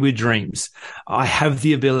taunt you with dreams. I have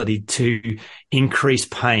the ability to increase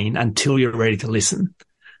pain until you're ready to listen."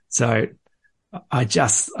 So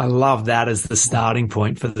I love that as the starting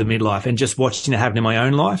point for the midlife, and just watching it happen in my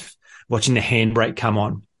own life, watching the handbrake come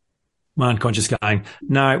on. My unconscious going,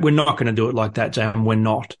 "No, we're not going to do it like that, Jaemin. We're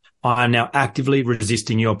not. I am now actively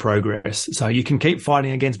resisting your progress. So you can keep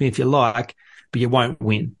fighting against me if you like, but you won't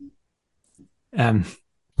win."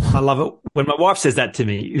 I love it when my wife says that to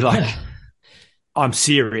me, like, I'm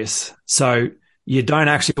serious. So you don't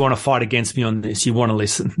actually want to fight against me on this. You want to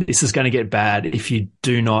listen. This is going to get bad if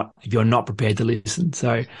you're not prepared to listen.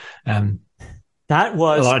 So, I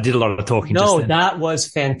did a lot of talking. No, that was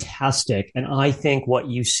fantastic. And I think what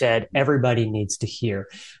you said, everybody needs to hear.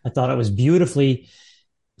 I thought it was beautifully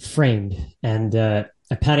framed, and I'm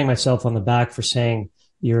patting myself on the back for saying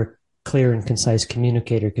you're a clear and concise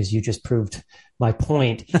communicator, because you just proved my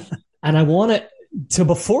point. And I want to,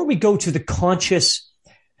 before we go to the conscious,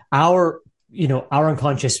 our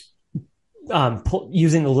unconscious,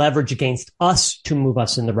 using the leverage against us to move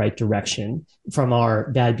us in the right direction from our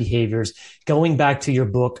bad behaviors, going back to your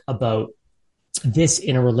book about this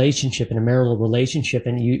in a relationship, in a marital relationship,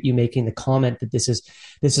 and you making the comment that this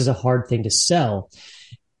is a hard thing to sell.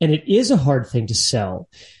 And it is a hard thing to sell,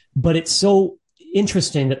 but it's so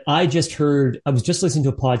interesting that I was just listening to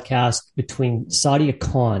a podcast between Sadia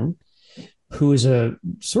Khan, who is a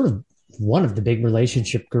sort of one of the big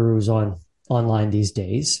relationship gurus online these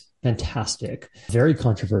days. Fantastic, very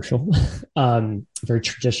controversial, very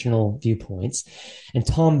traditional viewpoints, and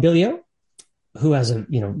Tom Bilyeu, who has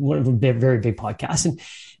one of a very big podcast, and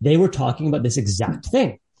they were talking about this exact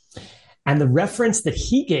thing, and the reference that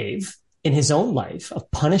he gave in his own life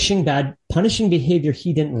of punishing behavior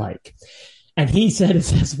he didn't like, and he said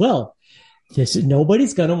as well,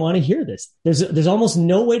 nobody's going to want to hear this. There's almost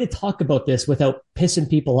no way to talk about this without pissing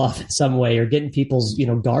people off in some way or getting people's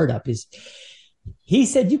guard up. He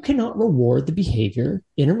said you cannot reward the behavior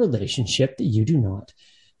in a relationship that you do not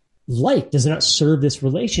like, does not serve this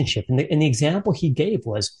relationship. And the example he gave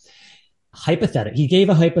was hypothetical. He gave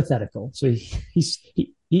a hypothetical. So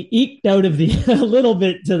he eked out of the a little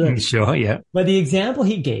bit to the sure, yeah. But the example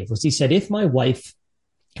he gave was, he said, if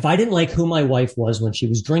I didn't like who my wife was when she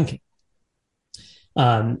was drinking,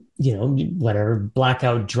 whatever,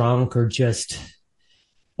 blackout drunk or just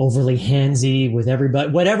overly handsy with everybody,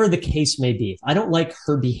 whatever the case may be, if I don't like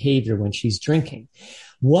her behavior when she's drinking,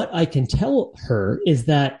 what I can tell her is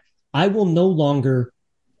that I will no longer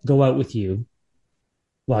go out with you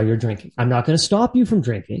while you're drinking. I'm not going to stop you from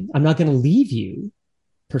drinking. I'm not going to leave you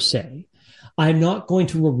per se. I'm not going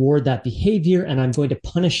to reward that behavior, and I'm going to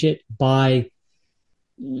punish it by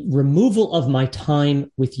removal of my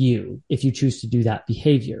time with you if you choose to do that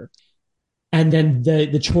behavior. And then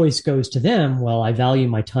the choice goes to them. Well, I value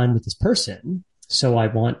my time with this person, so I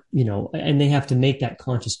want, and they have to make that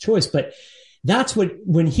conscious choice. But that's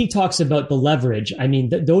when he talks about the leverage, I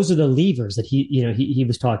mean, those are the levers that he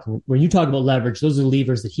was talking. When you talk about leverage, those are the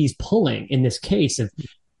levers that he's pulling in this case of,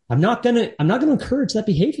 I'm not going to encourage that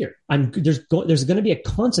behavior. There's going to be a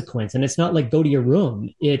consequence, and it's not like go to your room.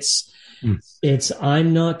 It's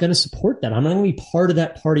I'm not going to support that. I'm not going to be part of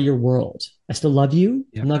that part of your world. I still love you.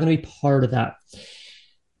 Yeah. I'm not going to be part of that.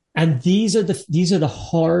 And these are the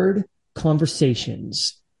hard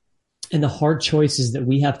conversations and the hard choices that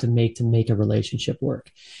we have to make a relationship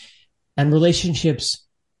work. And relationships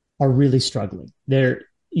are really struggling. They're,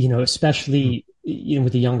 especially,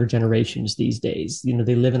 with the younger generations these days,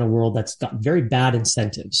 they live in a world that's got very bad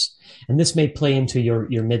incentives. And this may play into your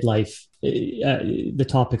midlife, the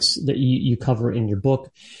topics that you cover in your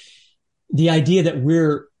book. The idea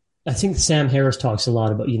that I think Sam Harris talks a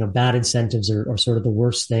lot about, bad incentives are sort of the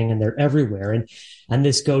worst thing, and they're everywhere. And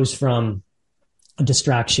this goes from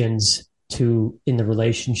distractions to, in the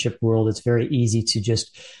relationship world, it's very easy to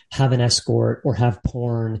just have an escort or have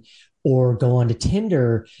porn or go on to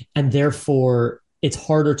Tinder. And therefore it's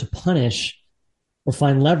harder to punish or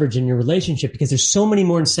find leverage in your relationship because there's so many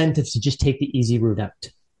more incentives to just take the easy route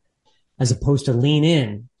out, as opposed to lean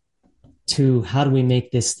in to how do we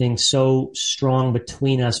make this thing so strong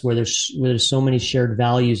between us, where there's so many shared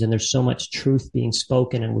values and there's so much truth being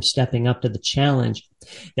spoken, and we're stepping up to the challenge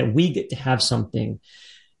that we get to have something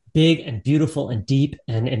big and beautiful and deep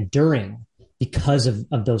and enduring because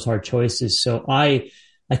of those hard choices. So I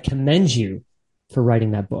commend you for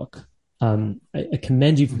writing that book. I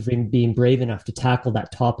commend you for being brave enough to tackle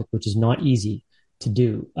that topic, which is not easy to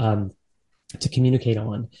do, to communicate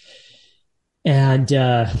on. And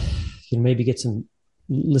maybe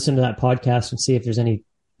listen to that podcast and see if there's any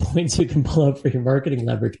points you can pull out for your marketing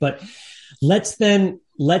leverage. But let's,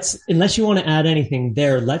 unless you want to add anything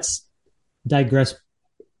there, let's digress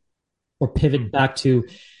or pivot back to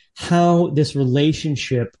how this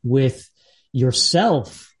relationship with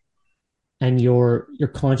yourself and your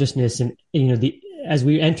consciousness, and as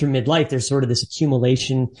we enter midlife, there's sort of this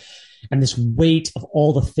accumulation and this weight of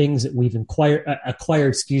all the things that we've acquired,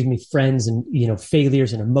 friends and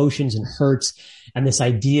failures and emotions and hurts, and this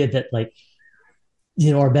idea that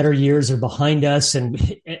our better years are behind us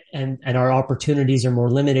and our opportunities are more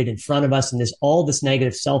limited in front of us, and there's all this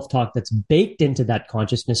negative self-talk that's baked into that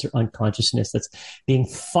consciousness or unconsciousness that's being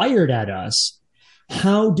fired at us.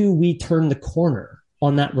 How do we turn the corner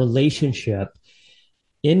on that relationship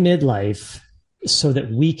in midlife so that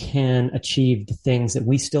we can achieve the things that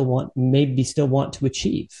we still want to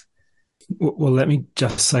achieve? Well, let me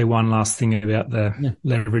just say one last thing about the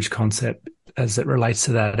leverage concept as it relates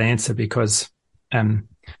to that answer, because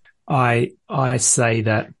I say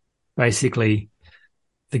that basically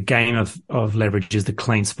the game of leverage is the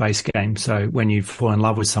clean space game. So when you fall in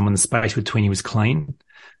love with someone, the space between you is clean.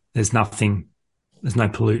 There's no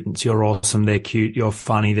pollutants. You're awesome. They're cute. You're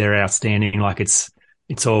funny. They're outstanding.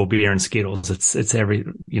 It's all beer and Skittles. It's every,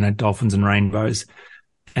 dolphins and rainbows.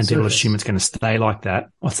 And people assume it's going to stay like that.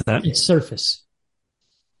 What's that? It's surface.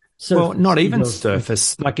 Well, not even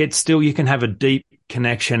surface. It's still, you can have a deep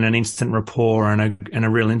connection, an instant rapport, and a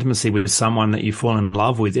real intimacy with someone that you fall in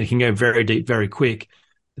love with. It can go very deep, very quick.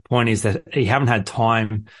 The point is that you haven't had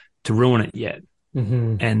time to ruin it yet.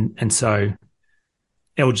 Mm-hmm. And so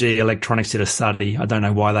LG Electronics did a study. I don't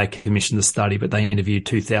know why they commissioned the study, but they interviewed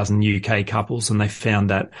 2,000 UK couples, and they found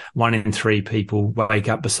that 1 in 3 people wake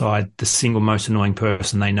up beside the single most annoying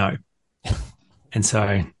person they know. And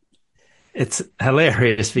so it's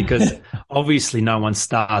hilarious because obviously no one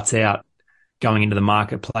starts out going into the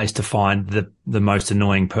marketplace to find the most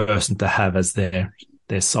annoying person to have as their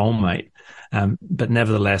soulmate. But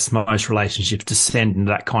nevertheless, most relationships descend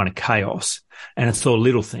into that kind of chaos. And it's all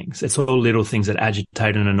little things. It's all little things that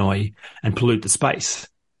agitate and annoy and pollute the space.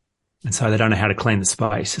 And so they don't know how to clean the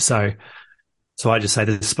space. So I just say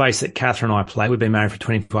the space that Catherine and I play, we've been married for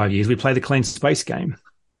 25 years. We play the clean space game.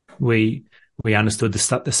 We understood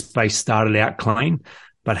the space started out clean,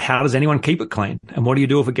 but how does anyone keep it clean? And what do you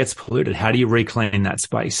do if it gets polluted? How do you reclaim that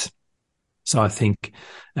space? So I think,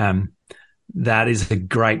 that is a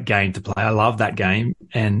great game to play. I love that game.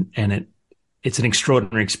 And it's an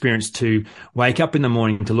extraordinary experience to wake up in the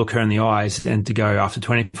morning, to look her in the eyes and to go, after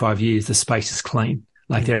 25 years, the space is clean.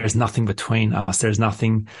 Like there is nothing between us. There is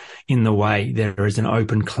nothing in the way. There is an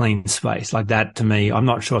open, clean space. Like that, to me, I'm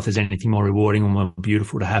not sure if there's anything more rewarding or more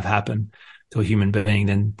beautiful to have happen to a human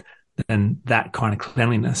being than that kind of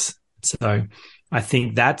cleanliness. So I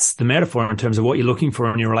think that's the metaphor in terms of what you're looking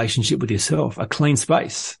for in your relationship with yourself, a clean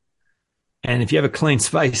space. And if you have a clean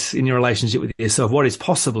space in your relationship with yourself, what is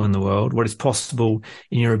possible in the world, what is possible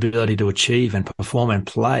in your ability to achieve and perform and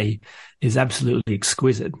play is absolutely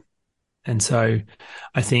exquisite. And so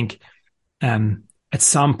I think, at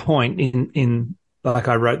some point in like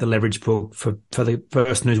I wrote the leverage book for the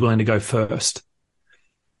person who's willing to go first,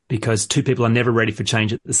 because 2 people are never ready for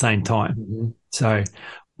change at the same time. Mm-hmm. So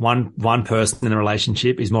one person in the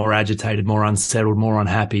relationship is more agitated, more unsettled, more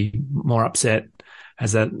unhappy, more upset,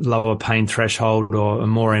 has a lower pain threshold or are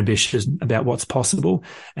more ambitious about what's possible.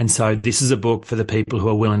 And so this is a book for the people who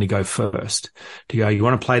are willing to go first, to go, you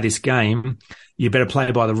want to play this game, you better play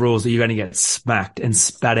by the rules or you're going to get smacked and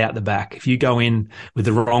spat out the back. If you go in with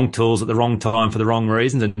the wrong tools at the wrong time for the wrong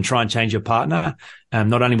reasons and try and change your partner,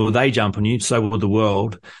 not only will they jump on you, so will the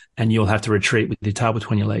world, and you'll have to retreat with your tail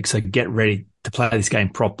between your legs. So get ready to play this game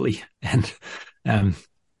properly and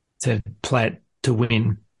to play it to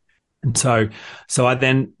win. And so I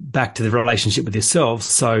then back to the relationship with yourself.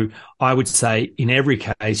 So I would say in every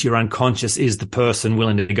case, your unconscious is the person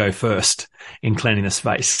willing to go first in cleaning the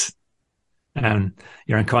space.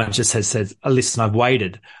 Your unconscious has said, listen,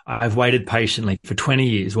 I've waited patiently for 20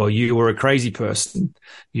 years while you were a crazy person.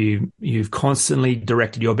 You've constantly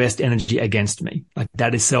directed your best energy against me. Like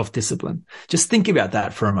that is self-discipline. Just think about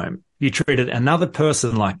that for a moment. You treated another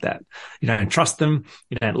person like that. You don't trust them.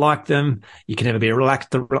 You don't like them. You can never be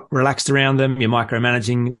relaxed around them. You're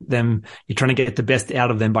micromanaging them. You're trying to get the best out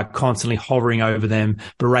of them by constantly hovering over them,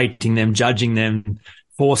 berating them, judging them,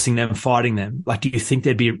 forcing them, fighting them. Like, do you think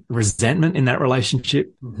there'd be resentment in that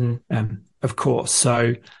relationship? Mm-hmm. Of course.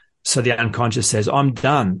 So the unconscious says, I'm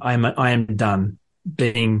done. I am done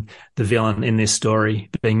being the villain in this story,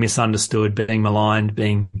 being misunderstood, being maligned,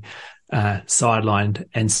 being sidelined.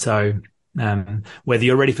 And so whether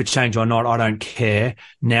you're ready for change or not, I don't care.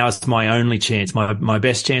 Now is my only chance, my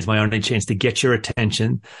best chance, my only chance to get your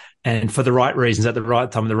attention, and for the right reasons at the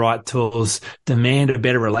right time, the right tools, demand a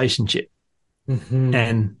better relationship. Mm-hmm.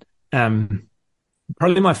 And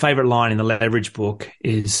probably my favorite line in the leverage book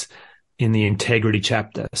is in the integrity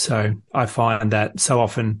chapter. So I find that so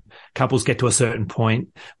often couples get to a certain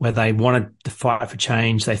point where they want to fight for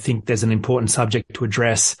change. They think there's an important subject to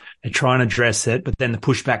address. They try and address it, but then the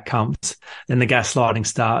pushback comes. Then the gaslighting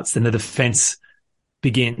starts. Then the defense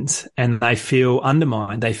begins and they feel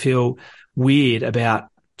undermined. They feel weird about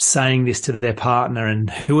saying this to their partner, and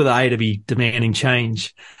who are they to be demanding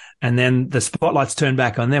change? And then the spotlight's turned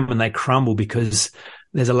back on them when they crumble because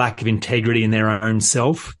there's a lack of integrity in their own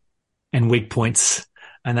self and weak points,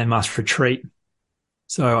 and they must retreat.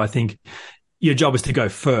 So I think your job is to go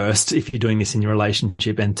first if you're doing this in your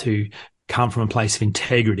relationship, and to come from a place of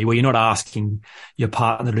integrity where you're not asking your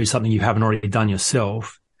partner to do something you haven't already done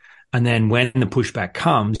yourself. And then when the pushback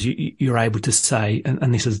comes, you're able to say,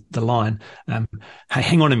 and this is the line, hey,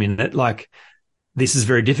 hang on a minute, like, this is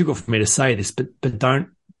very difficult for me to say this, but don't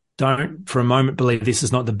for a moment believe this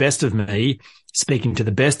is not the best of me speaking to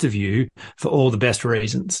the best of you for all the best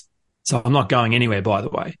reasons. So I'm not going anywhere, by the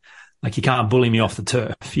way. Like, you can't bully me off the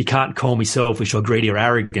turf. You can't call me selfish or greedy or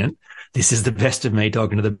arrogant. This is the best of me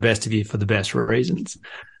talking to the best of you for the best reasons.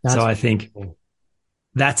 So I think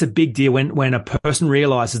that's a big deal when a person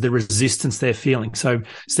realizes the resistance they're feeling. So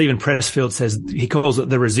Stephen Pressfield says, he calls it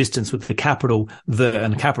the resistance with the capital the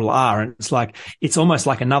and the capital R. And it's like, it's almost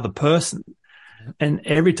like another person. And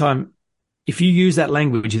every time, if you use that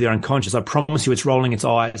language with your unconscious, I promise you it's rolling its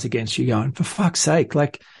eyes against you going, for fuck's sake,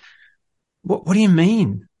 like, what do you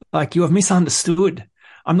mean? Like, you have misunderstood.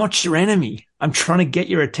 I'm not your enemy. I'm trying to get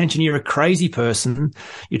your attention. You're a crazy person.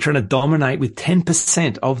 You're trying to dominate with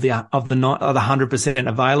 10% of the 100%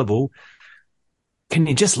 available. Can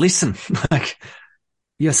you just listen? Like,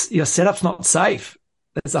 your setup's not safe.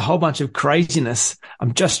 There's a whole bunch of craziness.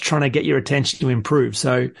 I'm just trying to get your attention to improve.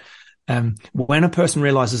 So, when a person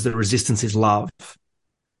realizes that resistance is love,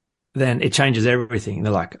 then it changes everything.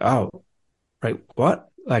 They're like, oh, right, what?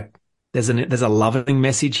 Like, there's a loving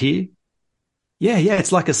message here. Yeah.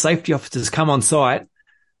 It's like a safety officer's come on site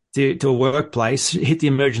to a workplace, hit the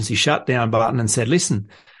emergency shutdown button and said, listen,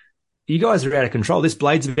 you guys are out of control. This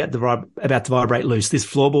blade's about to vibrate loose. This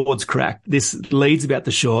floorboard's cracked. This lead's about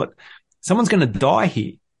to short. Someone's going to die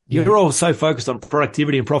here. Yeah. You're all so focused on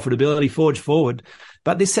productivity and profitability, forge forward,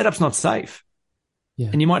 but this setup's not safe. Yeah.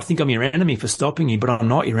 And you might think I'm your enemy for stopping you, but I'm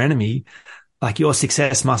not your enemy. Like, your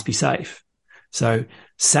success must be safe. So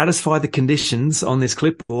satisfy the conditions on this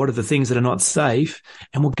clipboard of the things that are not safe,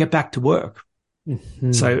 and we'll get back to work.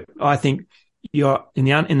 Mm-hmm. So I think you're in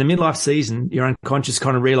the midlife season, your unconscious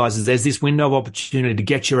kind of realizes there's this window of opportunity to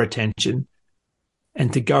get your attention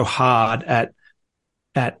and to go hard at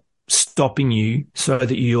stopping you so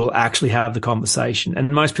that you'll actually have the conversation. And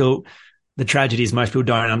most people, the tragedy is most people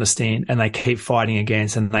don't understand, and they keep fighting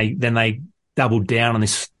against, and they double down on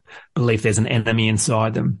this belief there's an enemy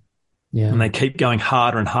inside them. Yeah. And they keep going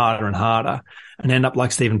harder and harder and harder, and end up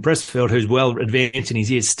like Stephen Pressfield, who's well advanced in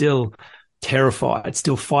his years, still terrified,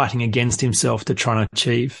 still fighting against himself to try and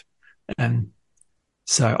achieve. And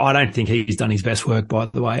so I don't think he's done his best work, by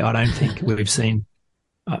the way. I don't think we've seen,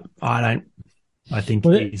 I think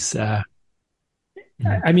he's, I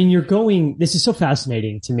mean, this is so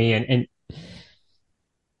fascinating to me. And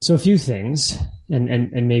so a few things,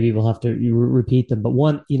 and maybe we'll have to repeat them, but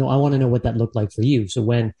one, I want to know what that looked like for you. So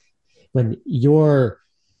when your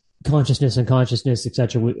consciousness, et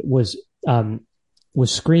cetera, was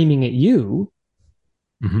screaming at you,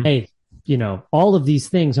 mm-hmm. Hey, all of these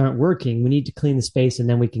things aren't working. We need to clean the space, and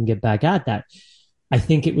then we can get back at that. I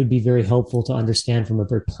think it would be very helpful to understand from a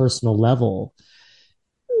very personal level,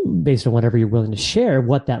 based on whatever you're willing to share,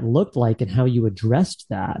 what that looked like and how you addressed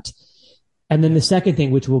that. And then the second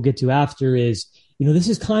thing, which we'll get to after, is, this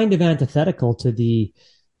is kind of antithetical to the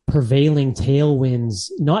prevailing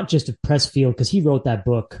tailwinds, not just of Pressfield, because he wrote that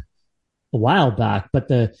book a while back, but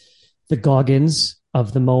the Goggins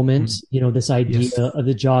of the moment, mm-hmm. This idea yes. of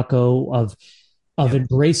the Jocko, of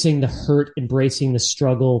embracing the hurt, embracing the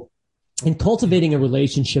struggle, and cultivating a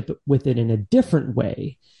relationship with it in a different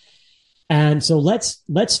way. And so let's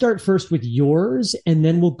start first with yours, and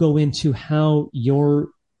then we'll go into how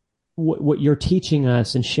what you're teaching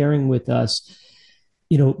us and sharing with us,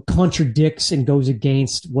 contradicts and goes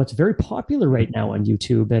against what's very popular right now on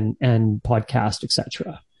YouTube and podcast,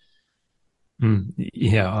 etc.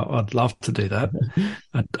 Yeah, I'd love to do that.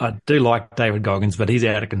 I do like David Goggins, but he's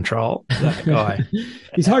out of control. That guy.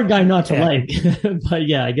 He's a hard guy not to like. But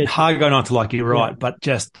yeah, I guess hard guy not to like. You're right, but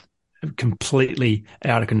just completely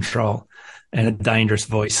out of control and a dangerous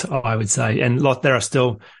voice, I would say. And there are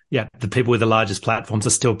still, the people with the largest platforms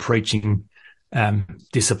are still preaching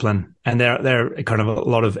discipline, and they're kind of a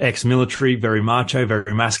lot of ex-military, very macho,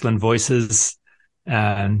 very masculine voices.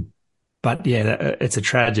 But yeah, it's a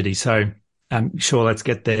tragedy. So sure, let's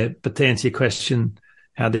get there. But to answer your question,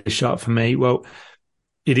 how this shot for me, well,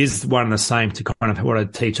 it is one and the same to kind of what I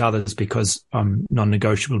teach others, because I'm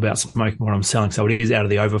non-negotiable about smoking what I'm selling. So it is out of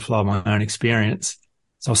the overflow of my own experience.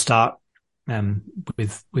 So I'll start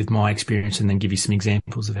with my experience and then give you some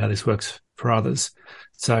examples of how this works for others.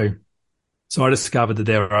 So I discovered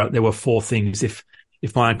that there were four things. If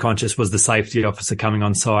my unconscious was the safety officer coming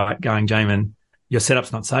on site going, Jaemin, your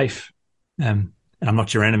setup's not safe, and I'm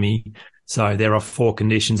not your enemy. So there are four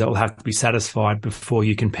conditions that will have to be satisfied before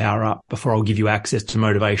you can power up, before I'll give you access to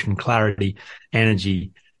motivation, clarity,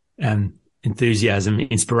 energy, enthusiasm,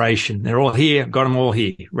 inspiration. They're all here. I've got them all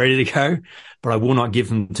here, ready to go, but I will not give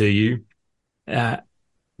them to you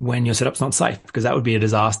when your setup's not safe, because that would be a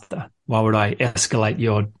disaster. Why would I escalate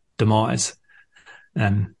your demise?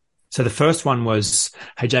 So the first one was,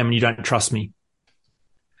 hey, Jaemin, you don't trust me.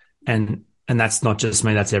 And that's not just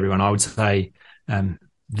me, that's everyone. I would say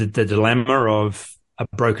the dilemma of a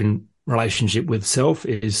broken relationship with self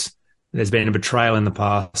is there's been a betrayal in the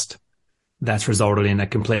past that's resulted in a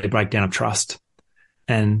complete breakdown of trust.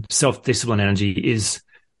 And self-discipline energy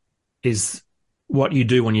is what you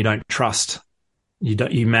do when you don't trust.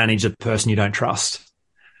 You manage a person you don't trust.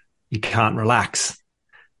 You can't relax,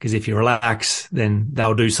 because if you relax, then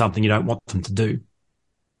they'll do something you don't want them to do.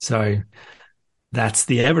 So that's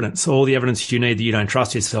the evidence. All the evidence you need that you don't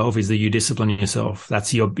trust yourself is that you discipline yourself.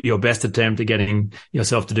 That's your best attempt at getting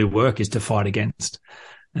yourself to do work, is to fight against.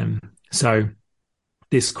 So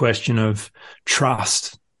this question of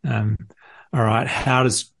trust, all right,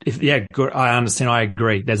 good, I understand, I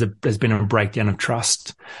agree. There's been a breakdown of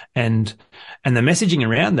trust. And the messaging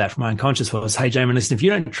around that from my unconscious was, hey, Jaemin, listen, if you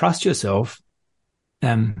don't trust yourself,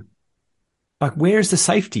 like, where's the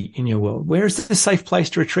safety in your world? Where is the safe place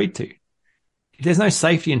to retreat to? If there's no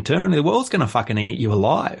safety internally, the world's going to fucking eat you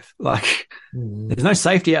alive. Like, there's no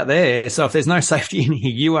safety out there. So if there's no safety in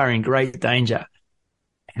here, you are in great danger.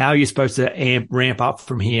 How are you supposed to ramp up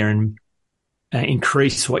from here and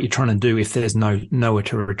increase what you're trying to do if there's nowhere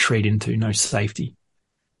to retreat into, no safety?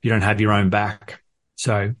 You don't have your own back.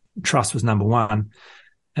 So trust was number one.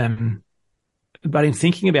 But in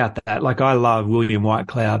thinking about that, like, I love William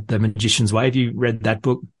Whitecloud, The Magician's Way. Have you read that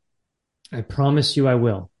book? I promise you I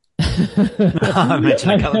will. I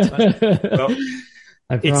mentioned a couple of times. Well,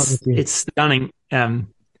 I promise you. It's stunning.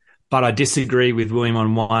 But I disagree with William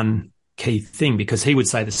on one key thing, because he would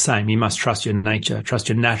say the same. You must trust your nature, trust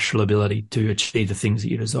your natural ability to achieve the things that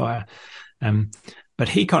you desire. But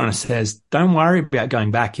he kind of says, don't worry about going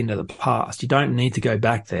back into the past. You don't need to go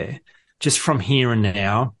back there. Just from here and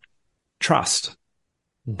now, trust.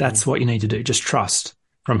 Mm-hmm. That's what you need to do. Just trust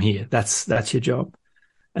from here. That's your job.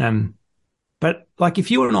 But like,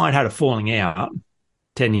 if you and I had a falling out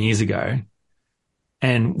 10 years ago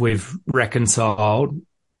and we've reconciled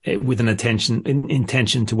with an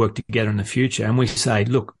intention to work together in the future, and we say,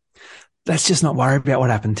 look, let's just not worry about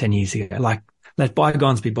what happened 10 years ago. Like, let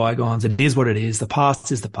bygones be bygones. It is what it is. The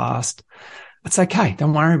past is the past. It's okay.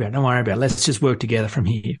 Don't worry about it. Don't worry about it. Let's just work together from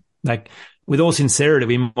here. Like, with all sincerity,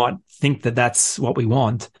 we might think that that's what we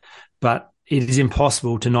want, but it is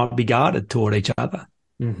impossible to not be guarded toward each other.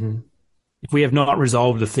 Mm-hmm. If we have not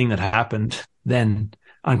resolved the thing that happened, then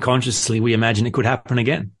unconsciously we imagine it could happen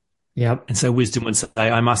again. Yep. And so wisdom would say,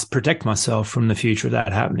 I must protect myself from the future of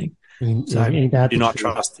that happening. So do not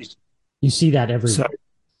trust it. You see that everywhere. So,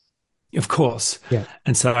 of course. Yeah.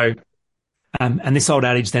 And so, and this old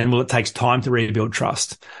adage then, well, it takes time to rebuild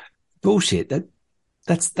trust. Bullshit.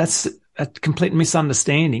 That's a complete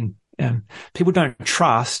misunderstanding. People don't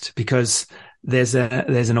trust because there's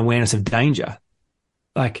an awareness of danger.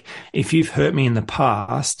 Like, if you've hurt me in the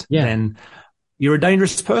past, then you're a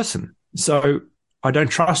dangerous person. So I don't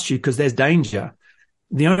trust you because there's danger.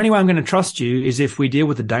 The only way I'm going to trust you is if we deal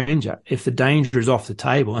with the danger, if the danger is off the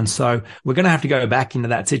table. And so we're going to have to go back into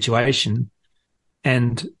that situation.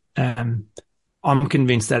 And I'm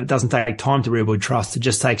convinced that it doesn't take time to rebuild trust. It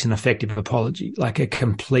just takes an effective apology, like a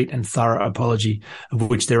complete and thorough apology, of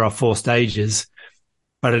which there are 4 stages.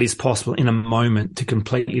 But it is possible in a moment to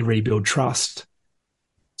completely rebuild trust.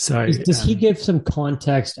 So does he give some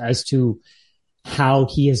context as to how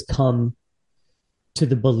he has come to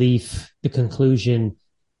the belief, the conclusion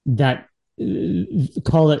that,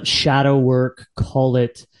 call it shadow work, call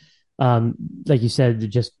it, like you said,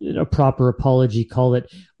 just a proper apology, call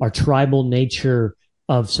it our tribal nature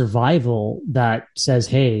of survival that says,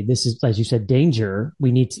 hey, this is, as you said, danger.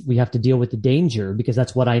 We have to deal with the danger because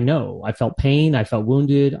that's what I know. I felt pain. I felt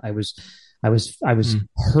wounded. I was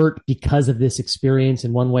hurt because of this experience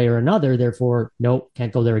in one way or another. Therefore, nope,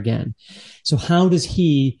 can't go there again. So how does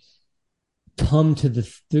he come to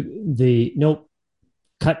the nope,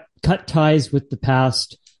 cut ties with the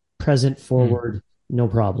past, present, forward, no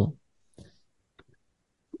problem?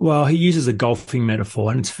 Well, he uses a golfing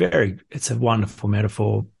metaphor, and it's a wonderful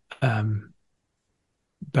metaphor.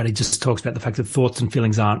 But he just talks about the fact that thoughts and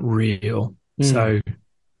feelings aren't real. So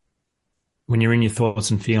when you're in your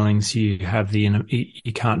thoughts and feelings, you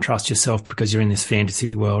can't trust yourself because you're in this fantasy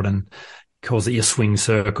world, and calls it your swing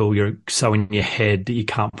circle. You're so in your head that you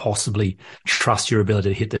can't possibly trust your ability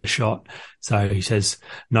to hit the shot. So he says,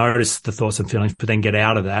 notice the thoughts and feelings, but then get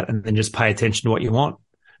out of that and then just pay attention to what you want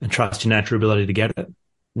and trust your natural ability to get it.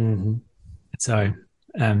 Mm-hmm. So,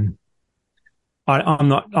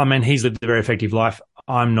 he's lived a very effective life.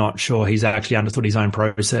 I'm not sure he's actually understood his own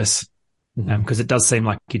process, because it does seem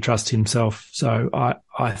like he trusts himself. So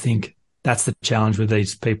I think that's the challenge with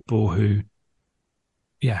these people who,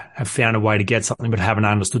 have found a way to get something but haven't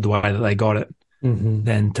understood the way that they got it.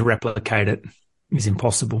 Then to replicate it is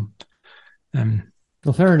impossible.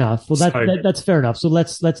 Well, fair enough. Well, that's fair enough. So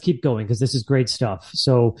let's keep going, because this is great stuff.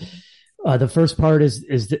 So the first part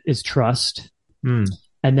is trust.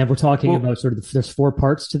 And then we're talking about sort of, there's 4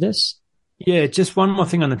 parts to this. Yeah, just one more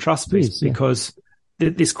thing on the trust piece, because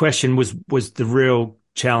this question was the real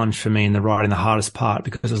challenge for me in the writing, the hardest part,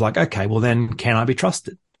 because it was like, okay, well then can I be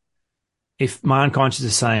trusted? If my unconscious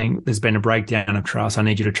is saying there's been a breakdown of trust, I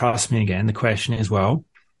need you to trust me again. The question is, well,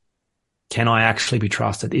 can I actually be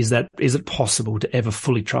trusted? Is it possible to ever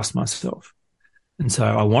fully trust myself? And so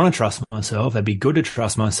I want to trust myself. It'd be good to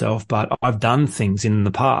trust myself, but I've done things in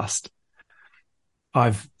the past.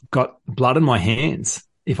 I've got blood in my hands.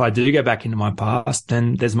 If I do go back into my past,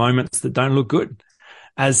 then there's moments that don't look good,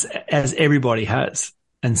 as everybody has.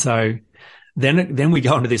 And so then we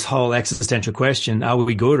go into this whole existential question: are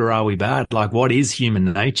we good or are we bad? Like, what is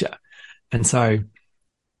human nature? And so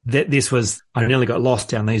I nearly got lost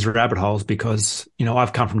down these rabbit holes, because,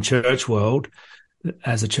 I've come from church world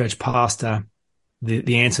as a church pastor.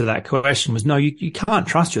 The answer to that question was, no, you can't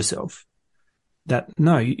trust yourself.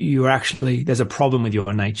 There's a problem with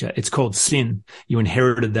your nature. It's called sin. You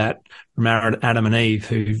inherited that from Adam and Eve,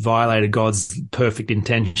 who violated God's perfect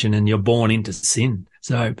intention, and you're born into sin.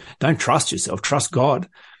 So don't trust yourself. Trust God.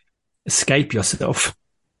 Escape yourself.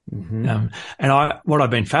 Mm-hmm. What I've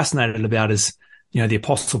been fascinated about is, the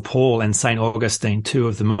Apostle Paul and St. Augustine, 2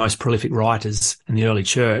 of the most prolific writers in the early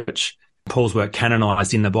church. Paul's work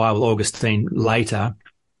canonized in the Bible, Augustine later.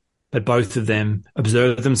 But both of them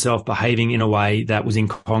observed themselves behaving in a way that was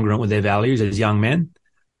incongruent with their values as young men.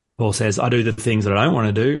 Paul says, I do the things that I don't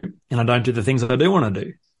want to do, and I don't do the things that I do want to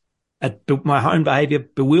do. My own behavior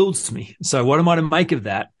bewilders me. So what am I to make of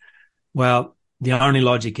that? Well, the only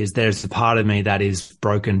logic is there's a part of me that is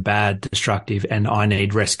broken, bad, destructive, and I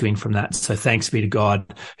need rescuing from that. So thanks be to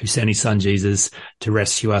God who sent his son Jesus to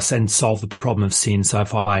rescue us and solve the problem of sin. So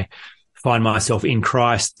if I find myself in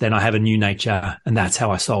Christ, then I have a new nature, and that's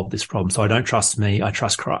how I solve this problem. So I don't trust me, I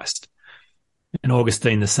trust Christ. And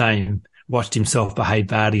Augustine, the same, watched himself behave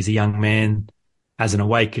badly as a young man, has an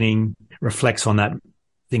awakening, reflects on that,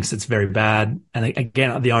 thinks it's very bad. And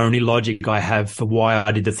again, the only logic I have for why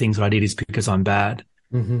I did the things that I did is because I'm bad.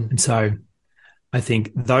 Mm-hmm. And so I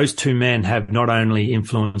think those 2 men have not only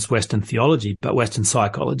influenced Western theology, but Western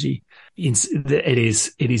psychology. It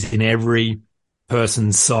is in every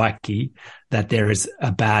person's psyche that there is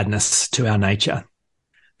a badness to our nature.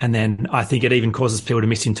 And then I think it even causes people to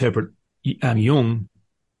misinterpret Jung.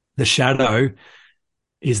 The shadow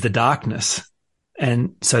is the darkness.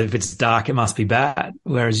 And so if it's dark, it must be bad.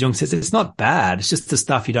 Whereas Jung says it's not bad. It's just the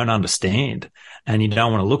stuff you don't understand and you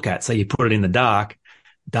don't want to look at. So you put it in the dark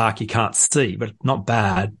you can't see, but not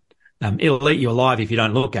bad. It'll eat you alive if you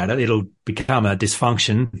don't look at it. It'll become a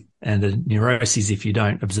dysfunction and a neurosis if you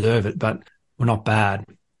don't observe it, but we're not bad.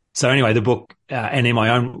 So anyway, the book, and in my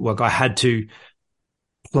own work, I had to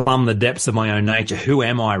plumb the depths of my own nature. Who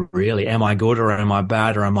am I really? Am I good or am I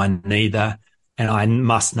bad or am I neither? And I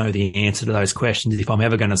must know the answer to those questions if I'm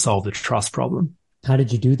ever going to solve the trust problem. How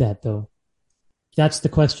did you do that, though? That's the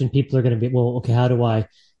question people are going to be, well, okay, how do I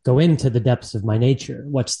go into the depths of my nature?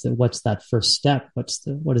 What's that first step? What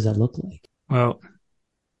does that look like? Well,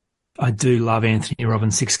 I do love Anthony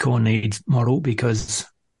Robbins' 6 core needs model, because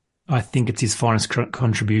I think it's his finest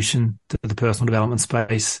contribution to the personal development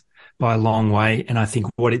space by a long way. And I think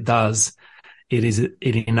what it does,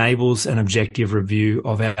 it enables an objective review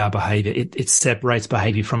of our behavior. It separates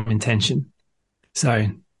behavior from intention. So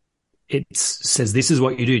it says, this is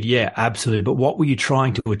what you did. Yeah, absolutely. But what were you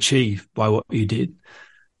trying to achieve by what you did?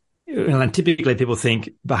 And typically people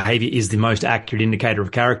think behavior is the most accurate indicator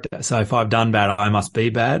of character. So if I've done bad, I must be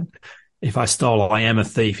bad. If I stole, I am a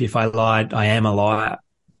thief. If I lied, I am a liar.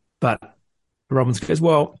 But Robbins goes,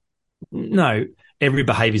 well, no, every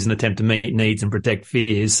behavior is an attempt to meet needs and protect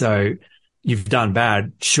fears. So you've done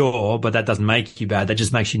bad, sure, but that doesn't make you bad. That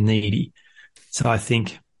just makes you needy. So I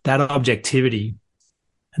think that objectivity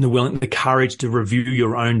and the courage to review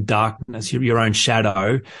your own darkness, your own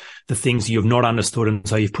shadow, the things you have not understood, and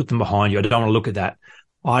so you've put them behind you. I don't want to look at that.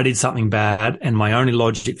 I did something bad, and my only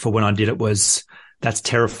logic for when I did it was, that's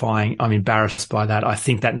terrifying. I'm embarrassed by that. I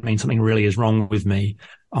think that means something really is wrong with me.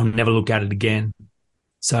 I'll never look at it again.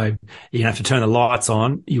 So you have to turn the lights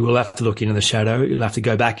on. You will have to look into the shadow. You'll have to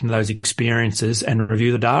go back into those experiences and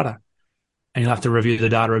review the data. And you'll have to review the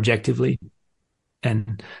data objectively.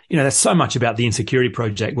 And, that's so much about the Insecurity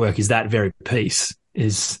Project work, is that very piece,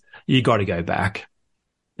 is you got to go back.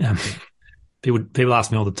 People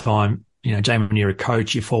ask me all the time, Jaemin, you're a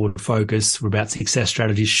coach, you're forward focused, we're about success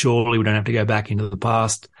strategies. Surely we don't have to go back into the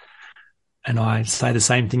past. And I say the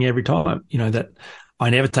same thing every time, that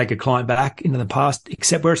I never take a client back into the past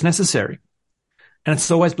except where it's necessary. And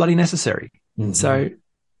it's always bloody necessary. Mm-hmm. So,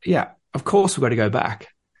 yeah, of course we've got to go back.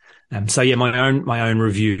 So yeah, my own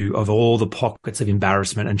review of all the pockets of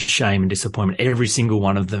embarrassment and shame and disappointment, every single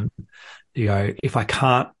one of them, you go, if I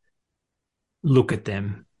can't look at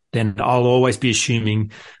them, then I'll always be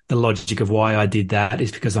assuming the logic of why I did that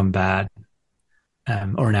is because I'm bad,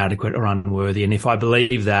 or inadequate or unworthy. And if I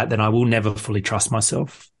believe that, then I will never fully trust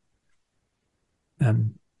myself.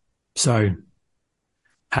 So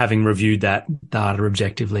having reviewed that data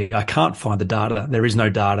objectively, I can't find the data. There is no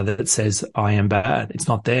data that says I am bad. It's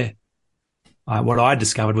not there. What I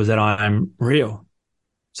discovered was that I am real.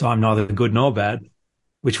 So I'm neither good nor bad,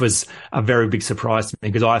 which was a very big surprise to me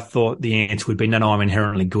because I thought the answer would be, no, I'm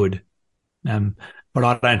inherently good. But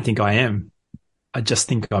I don't think I am. I just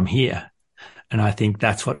think I'm here. And I think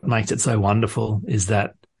that's what makes it so wonderful is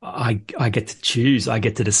that I get to choose, I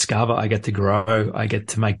get to discover, I get to grow, I get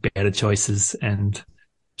to make better choices and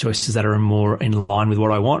choices that are more in line with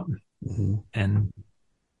what I want. Mm-hmm. And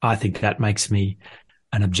I think that makes me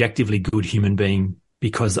an objectively good human being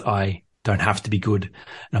because I don't have to be good. And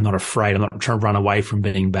I'm not afraid. I'm not trying to run away from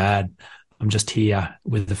being bad. I'm just here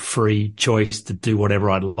with the free choice to do whatever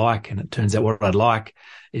I'd like. And it turns out what I'd like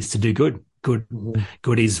is to do good. Good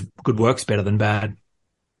works better than bad.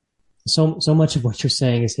 So much of what you're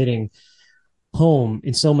saying is hitting home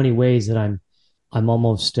in so many ways that I'm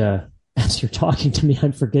almost, as you're talking to me,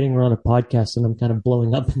 I'm forgetting we're on a podcast and I'm kind of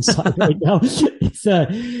blowing up inside right now.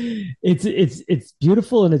 It's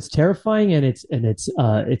beautiful and it's terrifying and it's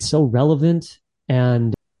so relevant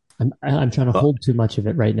and I'm trying to hold too much of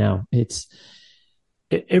it right now. It's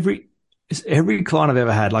every client I've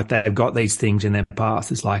ever had, like they've got these things in their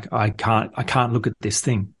past. It's like, I can't look at this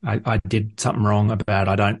thing. I did something wrong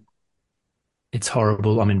about it. It's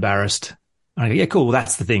horrible. I'm embarrassed. And I go, yeah, cool. Well,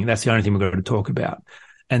 that's the thing. That's the only thing we've got to talk about.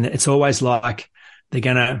 And it's always like they're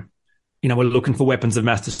going to, we're looking for weapons of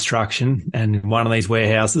mass destruction and in one of these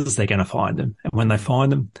warehouses, they're going to find them. And when they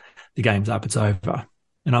find them, the game's up, it's over.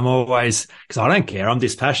 And I'm always, because I don't care, I'm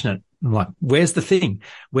dispassionate. I'm like, where's the thing?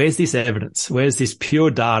 Where's this evidence? Where's this pure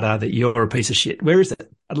data that you're a piece of shit? Where is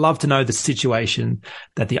it? I'd love to know the situation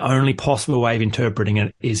that the only possible way of interpreting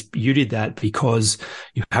it is you did that because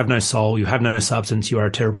you have no soul, you have no substance, you are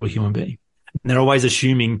a terrible human being. And they're always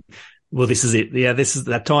assuming, well, this is it. Yeah, this is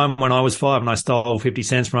that time when I was 5 and I stole 50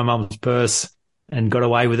 cents from my mum's purse and got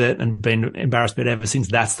away with it and been embarrassed about it ever since.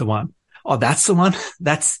 That's the one. Oh, that's the one.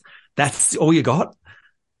 That's all you got.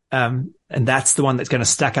 And that's the one that's going to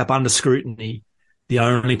stack up under scrutiny. The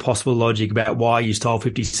only possible logic about why you stole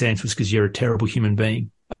 50 cents was because you're a terrible human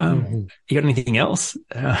being. You got anything else?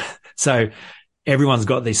 So everyone's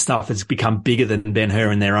got this stuff that's become bigger than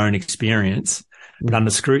Ben-Hur in their own experience, but under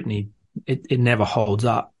scrutiny, it never holds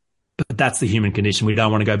up. But that's the human condition. We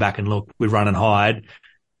don't want to go back and look. We run and hide.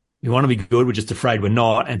 We want to be good. We're just afraid we're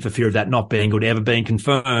not. And for fear of that not being good, ever being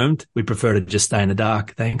confirmed, we prefer to just stay in the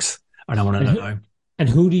dark. Thanks. I don't want to know. And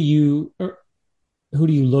who do you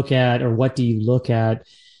look at, or what do you look at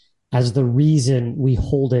as the reason we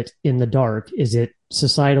hold it in the dark? Is it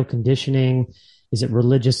societal conditioning? Is it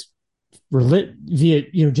religious,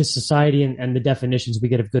 via just society and the definitions we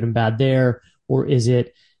get of good and bad there, or is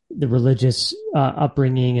it the religious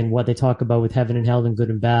upbringing and what they talk about with heaven and hell and good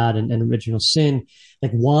and bad and original sin?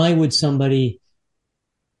 Like, why would somebody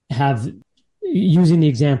have, using the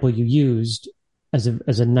example you used as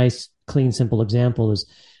a nice, clean, simple example, is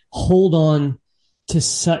hold on to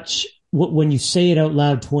such, when you say it out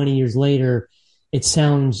loud 20 years later, it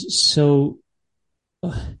sounds so,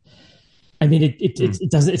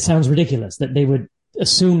 it sounds ridiculous that they would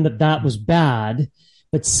assume that was bad,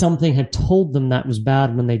 but something had told them that was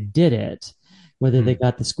bad when they did it, whether they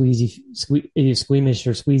got the squeamish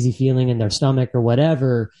or squeezy feeling in their stomach or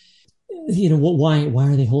whatever. Why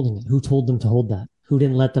are they holding it? Who told them to hold that? Who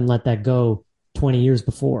didn't let them let that go 20 years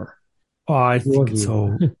before? Oh, I think it's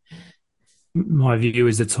all, my view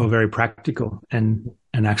is it's all very practical and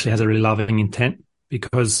actually has a really loving intent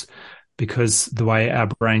because the way our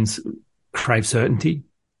brains crave certainty,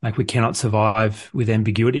 like we cannot survive with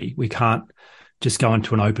ambiguity. We can't just go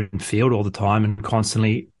into an open field all the time and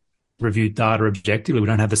constantly review data objectively. We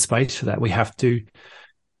don't have the space for that. We have to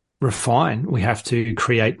refine. We have to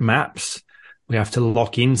create maps. We have to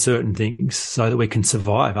lock in certain things so that we can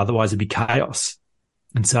survive. Otherwise it'd be chaos.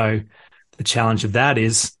 And so the challenge of that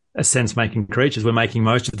is, as sense-making creatures, we're making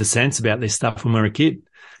most of the sense about this stuff when we're a kid.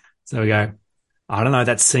 So we go, I don't know,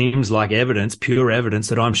 that seems like evidence, pure evidence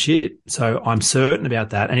that I'm shit. So I'm certain about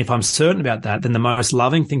that. And if I'm certain about that, then the most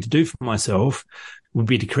loving thing to do for myself would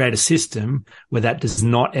be to create a system where that does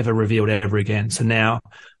not ever revealed ever again. So now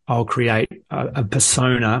I'll create a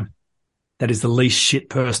persona that is the least shit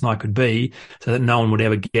person I could be so that no one would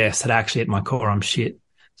ever guess that actually at my core I'm shit.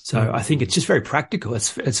 So I think it's just very practical.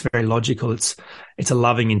 It's very logical. It's a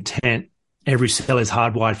loving intent. Every cell is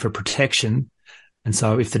hardwired for protection. And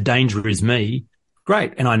so if the danger is me,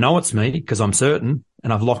 great. And I know it's me because I'm certain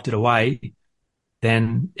and I've locked it away,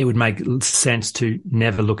 then it would make sense to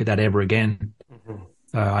never look at that ever again. Mm-hmm.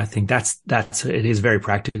 So I think it is very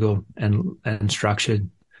practical and structured.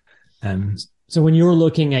 So when you're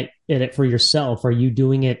looking at it for yourself, are you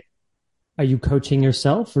coaching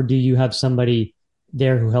yourself, or do you have somebody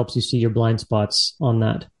there who helps you see your blind spots on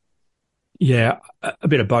that? Yeah, a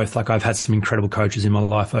bit of both. Like, I've had some incredible coaches in my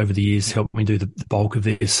life over the years help me do the bulk of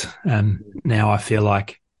this. Now I feel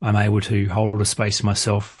like I'm able to hold a space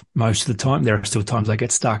myself most of the time. There are still times I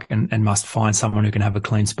get stuck and must find someone who can have a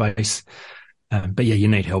clean space. But yeah, you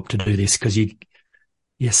need help to do this because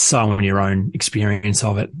you're so in your own experience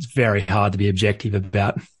of it. It's very hard to be objective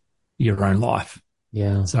about your own life.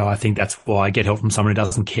 Yeah. So I think that's why I get help from someone who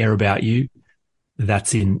doesn't care about you.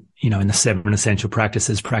 That's in the 7 essential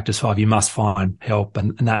practices, practice 5, you must find help,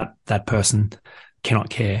 and that person cannot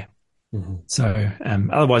care. Mm-hmm. So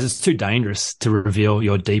otherwise it's too dangerous to reveal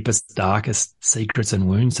your deepest, darkest secrets and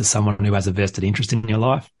wounds to someone who has a vested interest in your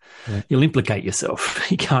life. Yeah. You'll implicate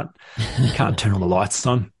yourself. You can't turn all the lights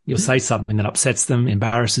on. You'll say something that upsets them,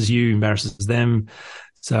 embarrasses you, embarrasses them.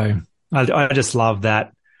 So I just love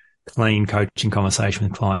that clean coaching conversation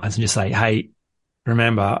with clients and just say, hey,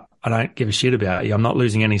 remember, I don't give a shit about you. I'm not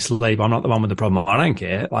losing any sleep. I'm not the one with the problem. I don't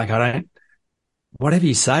care. Whatever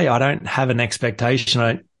you say, I don't have an expectation.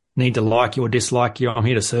 I don't need to like you or dislike you. I'm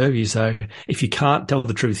here to serve you. So if you can't tell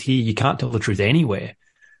the truth here, you can't tell the truth anywhere.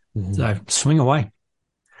 Mm-hmm. So swing away.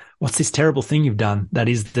 What's this terrible thing you've done? That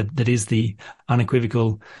is the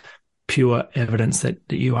unequivocal, pure evidence that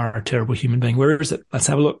you are a terrible human being. Where is it? Let's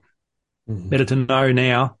have a look. Mm-hmm. Better to know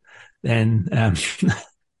now than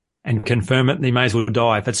and confirm it. You may as well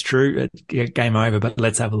die. If it's true, game over, but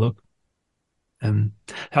let's have a look.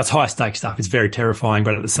 That's high stakes stuff. It's very terrifying,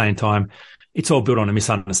 but at the same time, it's all built on a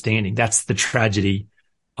misunderstanding. That's the tragedy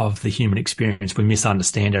of the human experience. We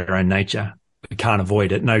misunderstand our own nature. We can't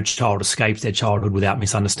avoid it. No child escapes their childhood without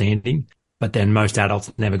misunderstanding, but then most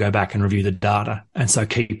adults never go back and review the data. And so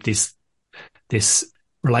keep this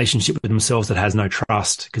relationship with themselves that has no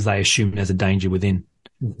trust because they assume there's a danger within.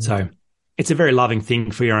 Mm-hmm. So it's a very loving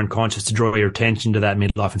thing for your unconscious to draw your attention to that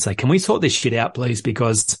midlife and say, can we sort this shit out, please?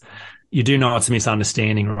 Because you do know it's a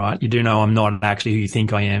misunderstanding, right? You do know I'm not actually who you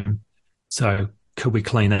think I am. So could we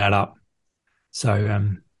clean that up?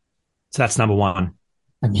 So that's number one.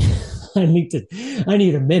 I mean, I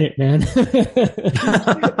need a minute, man.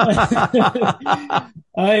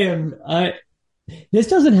 This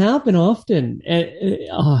doesn't happen often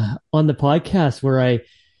on the podcast where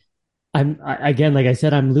I'm again, like I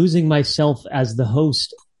said, I'm losing myself as the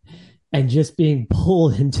host and just being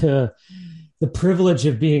pulled into the privilege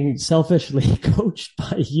of being selfishly coached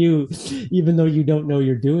by you, even though you don't know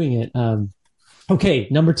you're doing it. Okay,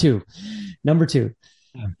 number two.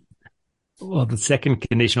 Well, the second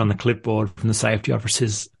condition on the clipboard from the safety officer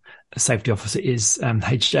is,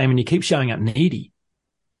 hey, Jaemin, you keep showing up needy.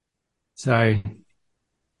 So,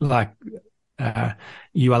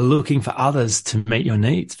 you are looking for others to meet your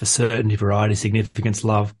needs for certainty, variety, significance,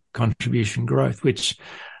 love, contribution, growth, which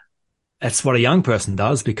that's what a young person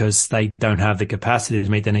does because they don't have the capacity to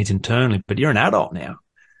meet their needs internally. But you're an adult now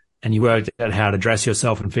and you worked out how to dress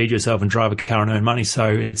yourself and feed yourself and drive a car and earn money. So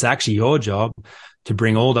it's actually your job to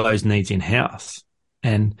bring all those needs in-house.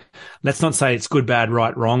 And let's not say it's good, bad,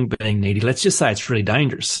 right, wrong being needy. Let's just say it's really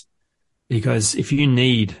dangerous because if you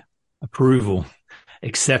need approval,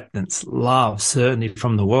 acceptance, love, certainty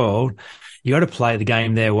from the world, you got to play the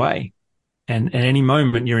game their way. And at any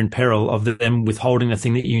moment, you're in peril of them withholding the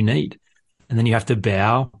thing that you need. And then you have to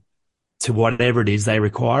bow to whatever it is they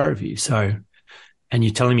require of you. So, and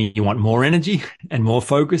you're telling me you want more energy and more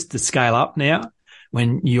focus to scale up now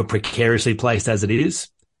when you're precariously placed as it is?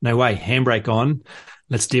 No way. Handbrake on.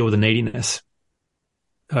 Let's deal with the neediness.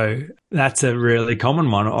 So that's a really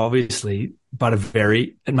common one, obviously, but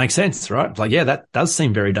it makes sense, right? Like, yeah, that does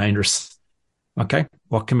seem very dangerous. Okay.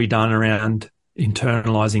 What can be done around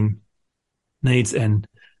internalizing needs? And,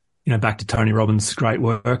 back to Tony Robbins' great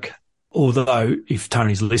work. Although if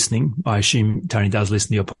Tony's listening, I assume Tony does listen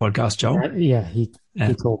to your podcast, Joel. Yeah, he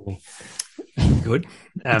told me. Good.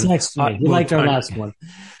 He texted me. He liked our last one.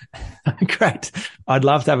 Great. I'd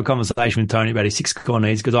love to have a conversation with Tony about his 6 core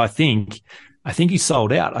needs because I think he's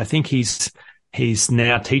sold out. I think he's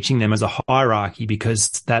now teaching them as a hierarchy because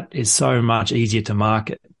that is so much easier to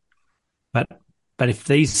market. But if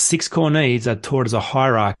these 6 core needs are taught as a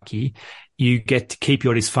hierarchy, you get to keep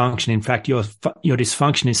your dysfunction. In fact, your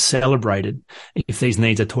dysfunction is celebrated if these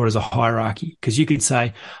needs are taught as a hierarchy. Because you could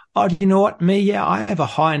say, oh, do you know what? I have a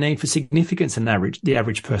higher need for significance than the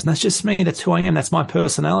average person. That's just me. That's who I am. That's my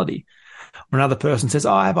personality. Or another person says,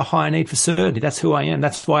 oh, I have a higher need for certainty. That's who I am.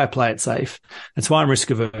 That's why I play it safe. That's why I'm risk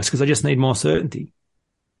averse, because I just need more certainty.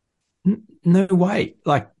 No way.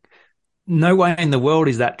 No way in the world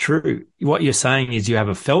is that true. What you're saying is you have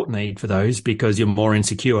a felt need for those because you're more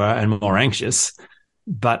insecure and more anxious,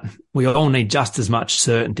 but we all need just as much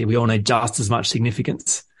certainty. We all need just as much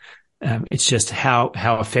significance. It's just how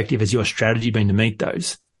effective has your strategy been to meet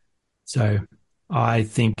those? So I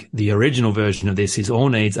think the original version of this is all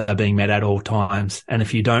needs are being met at all times. And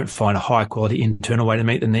if you don't find a high quality internal way to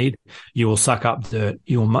meet the need, you will suck up dirt.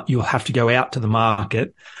 You'll have to go out to the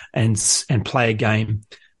market and play a game,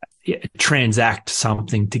 transact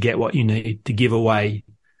something to get what you need, to give away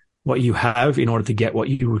what you have in order to get what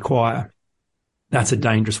you require. That's a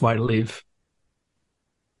dangerous way to live.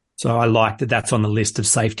 So I like that that's on the list of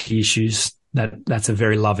safety issues. That's a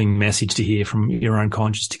very loving message to hear from your own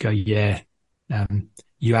conscience to go,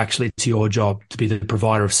 it's your job to be the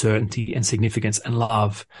provider of certainty and significance and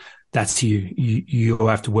love. That's you. You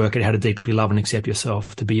have to work at how to deeply love and accept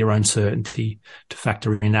yourself, to be your own certainty, to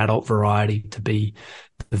factor in adult variety, to be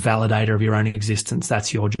the validator of your own existence.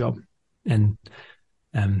 That's your job. And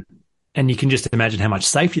you can just imagine how much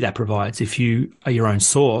safety that provides. If you are your own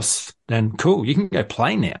source, then cool, you can go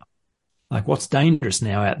play now. Like, what's dangerous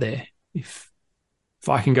now out there? If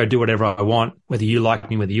I can go do whatever I want, whether you like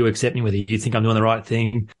me, whether you accept me, whether you think I'm doing the right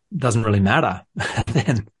thing, doesn't really matter.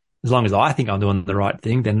 Then as long as I think I'm doing the right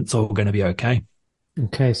thing, then it's all going to be okay.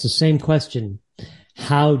 Okay. So same question.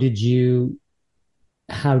 How did you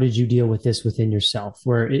deal with this within yourself?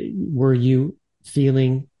 Were you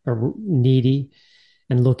feeling needy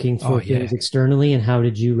and looking for things externally? And how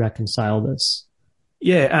did you reconcile this?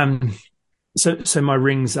 Yeah. So my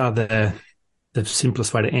rings are the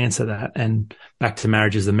simplest way to answer that. And back to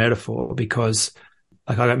marriage as a metaphor, because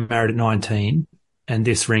I got married at 19. And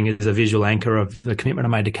this ring is a visual anchor of the commitment I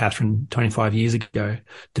made to Catherine 25 years ago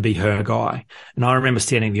to be her guy. And I remember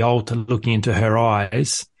standing at the altar, looking into her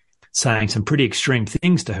eyes, saying some pretty extreme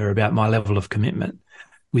things to her about my level of commitment,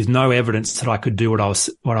 with no evidence that I could do what I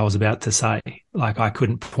was about to say. Like, I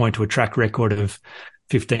couldn't point to a track record of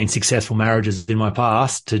 15 successful marriages in my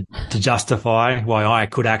past to justify why I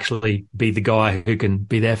could actually be the guy who can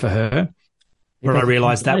be there for her. But I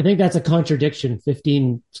realized that. I think that's a contradiction.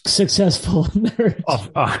 15 successful marriages.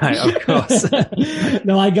 Of course.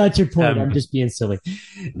 No, I got your point. I'm just being silly.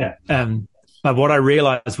 Yeah. But what I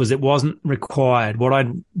realized was it wasn't required.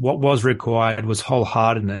 What was required was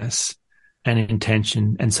wholeheartedness and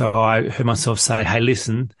intention. And so I heard myself say, hey,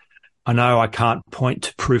 listen, I know I can't point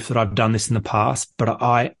to proof that I've done this in the past, but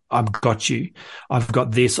I've got you. I've got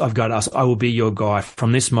this. I've got us. I will be your guy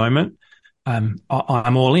from this moment. I'm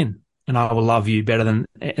all in. And I will love you better than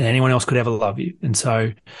anyone else could ever love you. And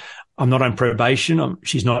so I'm not on probation.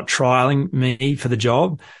 She's not trialing me for the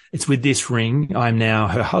job. It's with this ring, I'm now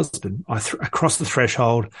her husband. I crossed the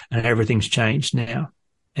threshold and everything's changed now.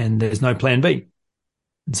 And there's no plan B.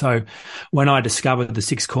 And so when I discovered the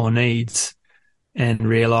 6 core needs and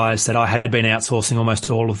realized that I had been outsourcing almost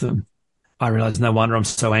all of them, I realized no wonder I'm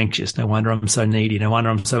so anxious. No wonder I'm so needy. No wonder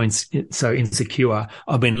I'm so insecure.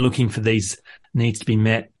 I've been looking for these needs to be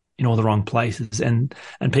met in all the wrong places. And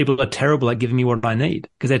people are terrible at giving me what I need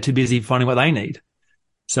because they're too busy finding what they need.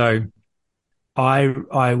 So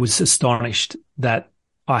I was astonished that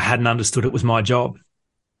I hadn't understood it was my job.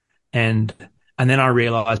 And then I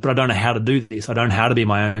realized, but I don't know how to do this. I don't know how to be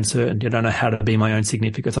my own certainty. I don't know how to be my own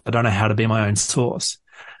significance. I don't know how to be my own source.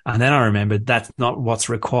 And then I remembered that's not what's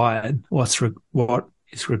required. What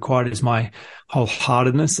is required is my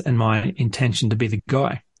wholeheartedness and my intention to be the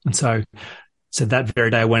guy. And so that very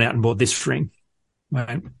day I went out and bought this ring.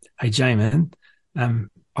 Went, hey, Jaemin,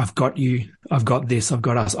 I've got you. I've got this. I've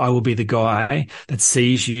got us. I will be the guy that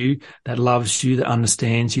sees you, that loves you, that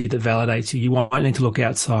understands you, that validates you. You won't need to look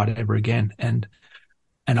outside ever again. And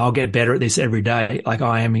I'll get better at this every day. Like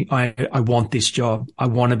I want this job. I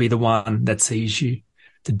want to be the one that sees you,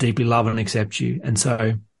 to deeply love and accept you. And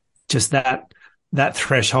so just that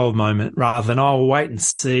threshold moment, rather than, oh, I'll wait and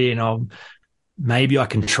see and maybe I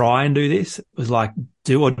can try and do this. It was like,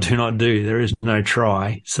 do or do not do. There is no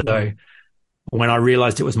try. So when I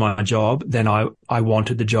realized it was my job, then I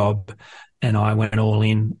wanted the job and I went all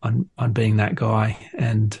in on being that guy,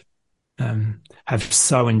 and have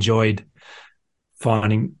so enjoyed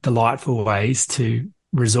finding delightful ways to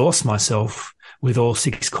resource myself with all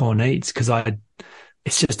 6 core needs, because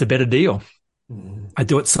it's just a better deal. I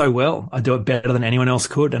do it so well. I do it better than anyone else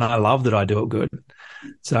could, and I love that I do it good.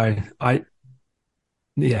 So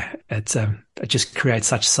it just creates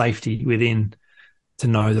such safety within to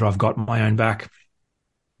know that I've got my own back,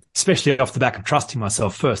 especially off the back of trusting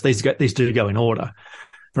myself first. These do go in order.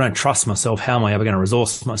 If I don't trust myself, how am I ever going to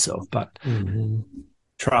resource myself? But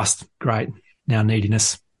trust, great. Now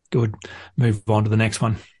neediness, good. Move on to the next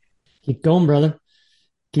one. Keep going, brother.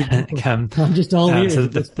 I'm just all ears. So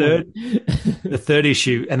the third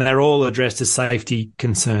issue, and they're all addressed as safety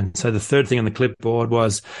concerns. So the third thing on the clipboard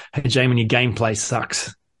was, "Hey, Jaemin, your gameplay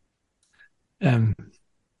sucks."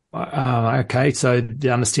 Okay, so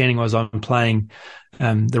the understanding was I'm playing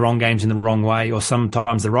the wrong games in the wrong way, or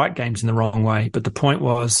sometimes the right games in the wrong way. But the point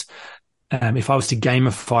was, if I was to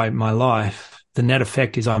gamify my life, the net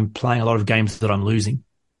effect is I'm playing a lot of games that I'm losing.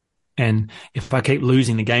 And if I keep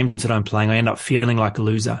losing the games that I'm playing, I end up feeling like a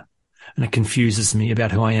loser, and it confuses me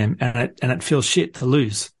about who I am, and it feels shit to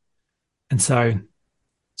lose. And so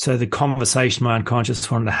the conversation my unconscious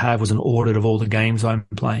wanted to have was an audit of all the games I'm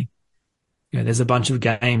playing. There's a bunch of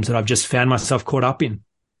games that I've just found myself caught up in.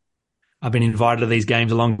 I've been invited to these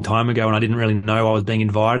games a long time ago, and I didn't really know I was being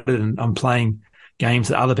invited, and I'm playing games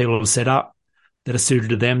that other people have set up that are suited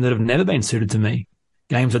to them that have never been suited to me,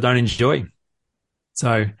 games I don't enjoy.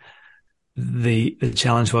 So the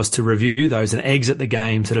challenge was to review those and exit the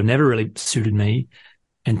games that have never really suited me,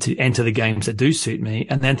 and to enter the games that do suit me,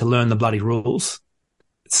 and then to learn the bloody rules.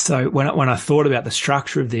 So when I thought about the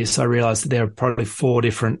structure of this, I realized that there are probably 4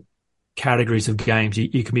 different categories of games.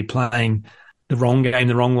 You can be playing the wrong game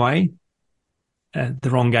the wrong way, the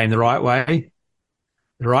wrong game the right way,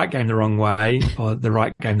 the right game the wrong way, or the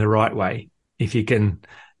right game the right way. If you can,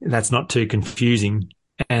 that's not too confusing.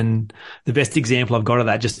 And the best example I've got of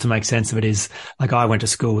that, just to make sense of it, is like I went to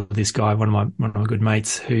school with this guy, one of my good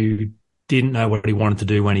mates, who didn't know what he wanted to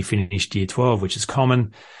do when he finished year 12, which is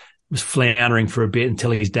common. Was floundering for a bit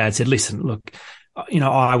until his dad said, "Listen, look,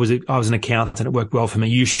 I was an accountant. It worked well for me.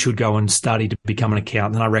 You should go and study to become an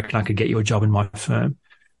accountant. And I reckon I could get you a job in my firm."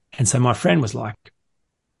 And so my friend was like,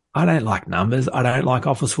 "I don't like numbers. I don't like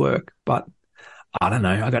office work, but I don't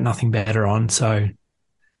know. I got nothing better on." So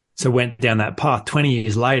went down that path. 20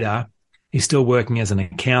 years later, he's still working as an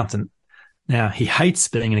accountant. Now, he hates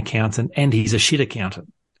being an accountant, and he's a shit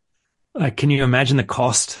accountant. Like, can you imagine the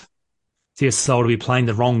cost to your soul to be playing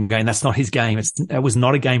the wrong game? That's not his game. It was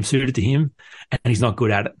not a game suited to him, and he's not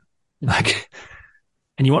good at it. Like,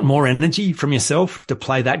 and you want more energy from yourself to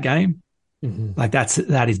play that game? Like,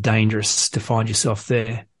 that is dangerous to find yourself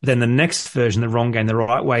there. Then the next version, the wrong game the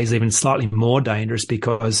right way, is even slightly more dangerous,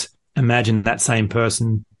 because imagine that same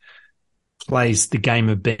person plays the game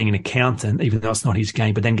of being an accountant, even though it's not his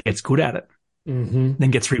game, but then gets good at it, then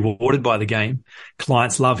gets rewarded by the game.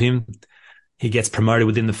 Clients love him. He gets promoted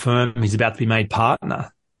within the firm. He's about to be made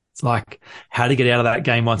partner. It's like, how do you get out of that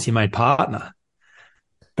game once you're made partner?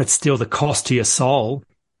 But still, the cost to your soul,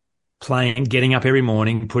 getting up every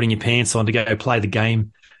morning, putting your pants on to go play the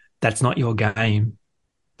game, that's not your game.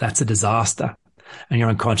 That's a disaster. And your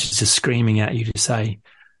unconscious is screaming at you to say,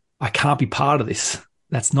 "I can't be part of this.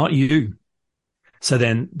 That's not you." So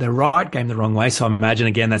then the right game the wrong way. So imagine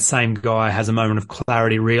again, that same guy has a moment of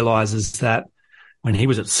clarity, realizes that when he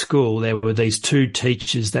was at school, there were these 2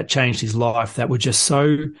 teachers that changed his life that were just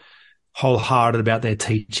so wholehearted about their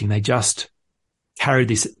teaching. They just carried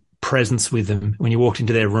this presence with them. When you walked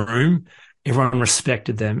into their room, everyone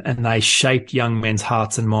respected them, and they shaped young men's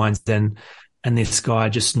hearts and minds. And this guy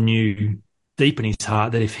just knew deep in his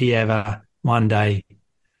heart that if he ever one day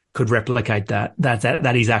could replicate that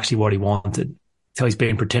is actually what he wanted. So he's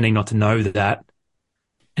been pretending not to know that.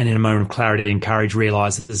 And in a moment of clarity and courage,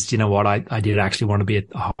 realizes, you know what, I did actually want to be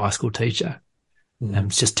a high school teacher.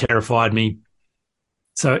 It's just terrified me.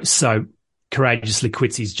 So courageously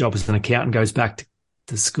quits his job as an accountant, goes back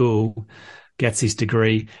to school, gets his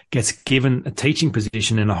degree, gets given a teaching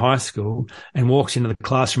position in a high school, and walks into the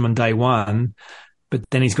classroom on day one. But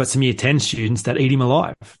then he's got some year 10 students that eat him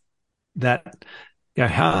alive, that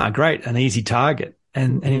go, great, an easy target.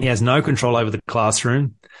 And he has no control over the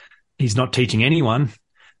classroom. He's not teaching anyone.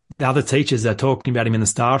 The other teachers are talking about him in the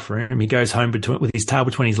staff room. He goes home with his tail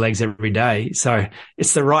between his legs every day. So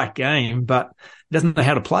it's the right game, but he doesn't know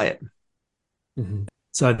how to play it.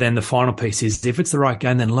 So then the final piece is, if it's the right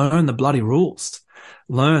game, then learn the bloody rules.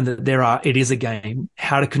 Learn that it is a game.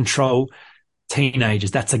 How to control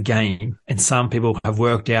teenagers, that's a game. And some people have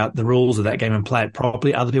worked out the rules of that game and play it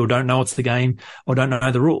properly. Other people don't know it's the game or don't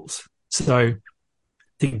know the rules. So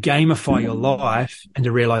to gamify your life and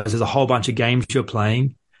to realize there's a whole bunch of games you're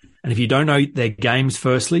playing. And if you don't know their games,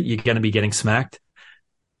 firstly, you're going to be getting smacked.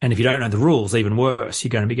 And if you don't know the rules, even worse, you're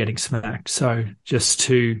going to be getting smacked. So just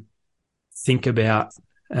to think about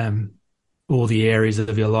all the areas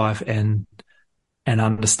of your life and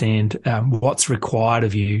understand what's required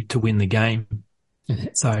of you to win the game.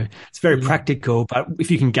 So it's very practical, but if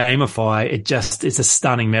you can gamify it, it's a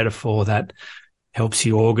stunning metaphor that helps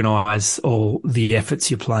you organize all the efforts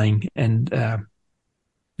you're playing. And the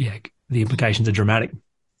implications are dramatic.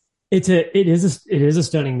 It is a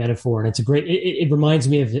stunning metaphor, and it's a great. It reminds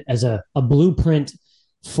me of as a blueprint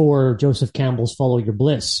for Joseph Campbell's "Follow Your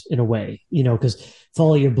Bliss" in a way, because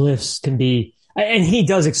 "Follow Your Bliss" can be, and he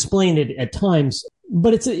does explain it at times,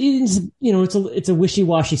 but it's a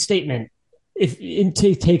wishy-washy statement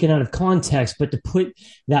if taken out of context. But to put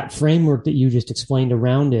that framework that you just explained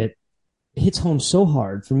around it hits home so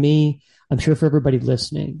hard for me. I'm sure for everybody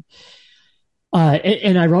listening.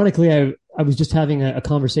 And ironically, I was just having a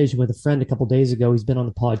conversation with a friend a couple of days ago. He's been on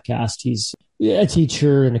the podcast. He's a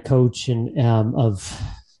teacher and a coach and of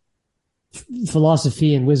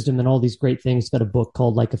philosophy and wisdom and all these great things. He's got a book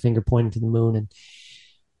called Like a Finger Pointing to the Moon. And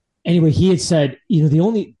anyway, he had said,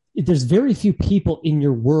 there's very few people in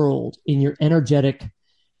your world, in your energetic,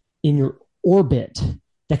 in your orbit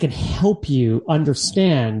that can help you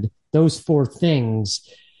understand those four things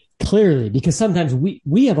clearly, because sometimes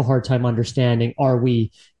we have a hard time understanding, are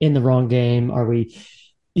we in the wrong game? Are we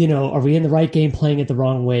in the right game playing it the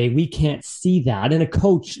wrong way? We can't see that. And a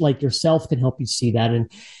coach like yourself can help you see that.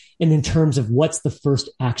 And in terms of what's the first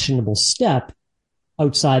actionable step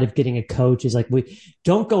outside of getting a coach is like,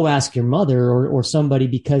 don't go ask your mother or somebody,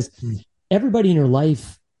 because everybody in your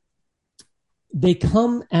life, they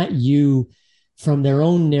come at you from their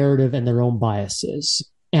own narrative and their own biases.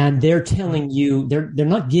 And they're telling you, they're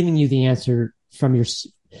not giving you the answer from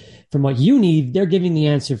what you need. They're giving the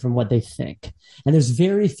answer from what they think. And there's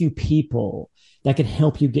very few people that can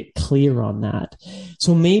help you get clear on that.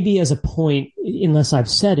 So maybe as a point, unless I've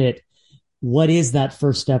said it, what is that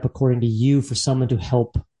first step according to you for someone to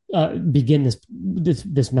help begin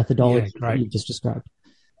this methodology that you just described?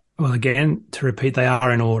 Well, again, to repeat, they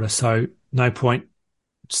are in order. So no point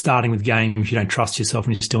starting with game if you don't trust yourself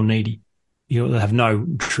and you're still needy. You'll have no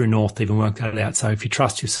true north to even work that out. So if you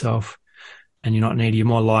trust yourself and you're not needy, you're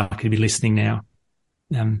more likely to be listening now.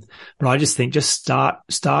 But I just think start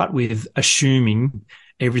with assuming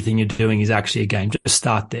everything you're doing is actually a game. Just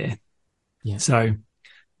start there. Yeah. So,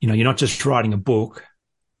 you're not just writing a book,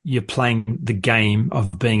 you're playing the game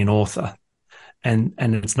of being an author. And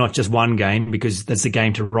it's not just one game, because there's the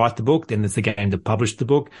game to write the book, then there's the game to publish the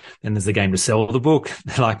book, then there's the game to sell the book,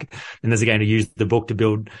 then there's a game to use the book to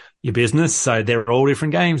build your business. So they're all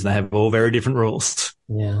different games. They have all very different rules.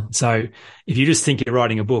 Yeah. So if you just think you're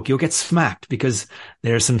writing a book, you'll get smacked, because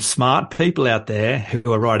there are some smart people out there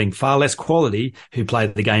who are writing far less quality, who play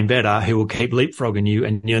the game better, who will keep leapfrogging you,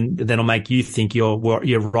 and that'll make you think your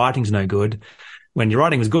writing's no good. When your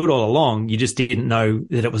writing was good all along, you just didn't know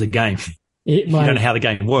that it was a game. If you don't know how the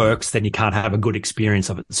game works, then you can't have a good experience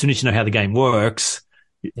of it. As soon as you know how the game works,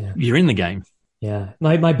 you're in the game. Yeah.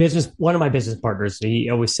 One of my business partners, he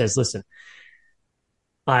always says, listen,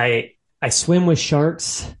 I swim with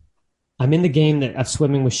sharks. I'm in the game of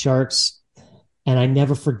swimming with sharks, and I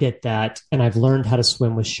never forget that. And I've learned how to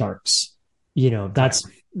swim with sharks. That's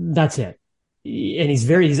it.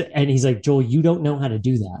 And he's like, Joel, you don't know how to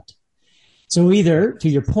do that. So either, to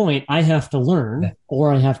your point, I have to learn,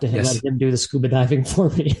 or I have to let him do the scuba diving for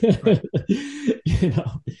me.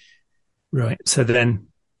 Right. So then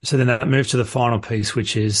that moves to the final piece,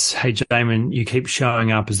 which is, hey, Jaemin, you keep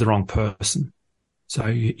showing up as the wrong person. So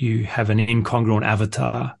you have an incongruent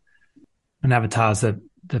avatar. An avatar is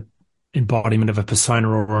the embodiment of a persona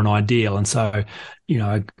or an ideal. And so,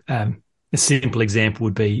 a simple example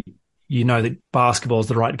would be, that basketball is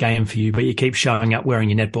the right game for you, but you keep showing up wearing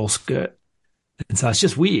your netball skirt. And so it's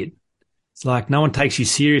just weird. It's like no one takes you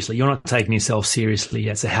seriously. You're not taking yourself seriously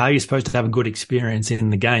yet. So how are you supposed to have a good experience in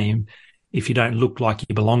the game if you don't look like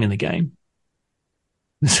you belong in the game?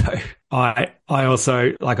 So I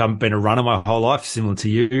also, I've been a runner my whole life, similar to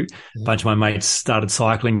you. A bunch of my mates started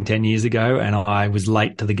cycling 10 years ago, and I was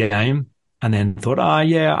late to the game, and then thought,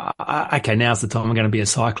 okay, now's the time I'm going to be a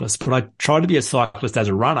cyclist. But I tried to be a cyclist as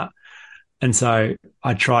a runner. And so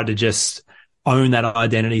I tried to just own that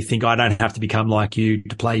identity, think I don't have to become like you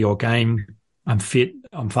to play your game. I'm fit,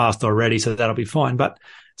 I'm fast already, so that'll be fine. But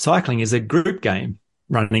cycling is a group game.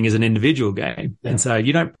 Running is an individual game. Yeah. And so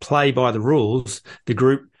you don't play by the rules. The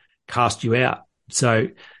group cast you out. So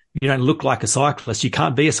you don't look like a cyclist, you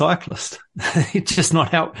can't be a cyclist. It's just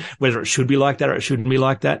not how, whether it should be like that or it shouldn't be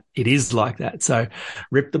like that, it is like that. So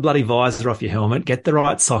rip the bloody visor off your helmet, get the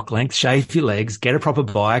right sock length, shave your legs, get a proper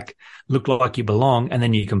bike, look like you belong, and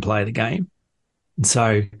then you can play the game. And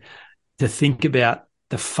so to think about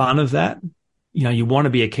the fun of that, you want to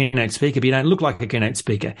be a keynote speaker, but you don't look like a keynote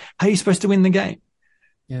speaker. How are you supposed to win the game?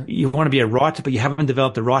 Yeah. You want to be a writer, but you haven't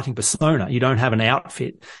developed a writing persona. You don't have an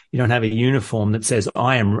outfit. You don't have a uniform that says,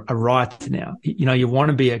 I am a writer now. You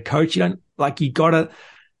want to be a coach. You got to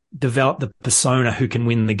develop the persona who can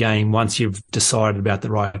win the game once you've decided about the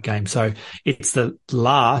right game. So it's the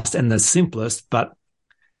last and the simplest, but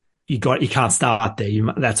you can't start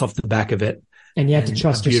there. That's off the back of it. And you have to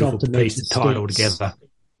trust yourself to make mistakes. Tie it all together.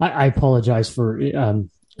 I apologize for,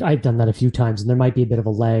 I've done that a few times and there might be a bit of a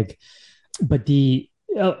lag, but the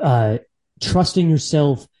trusting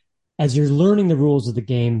yourself as you're learning the rules of the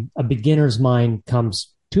game, a beginner's mind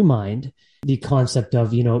comes to mind. The concept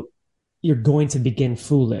of, you're going to begin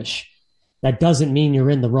foolish. That doesn't mean you're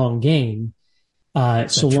in the wrong game,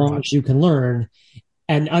 so long as you can learn,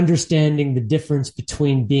 and understanding the difference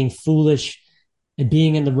between being foolish and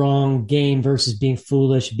being in the wrong game versus being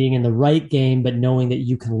foolish, being in the right game, but knowing that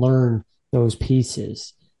you can learn those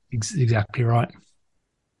pieces. Exactly right.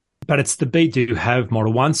 But it's the be, do, have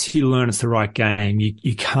model. Once you learn it's the right game,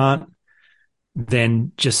 you can't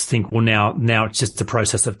then just think, well, now it's just a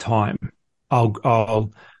process of time.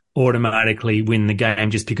 I'll automatically win the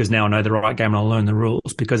game just because now I know the right game and I'll learn the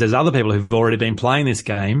rules, because there's other people who've already been playing this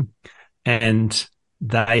game and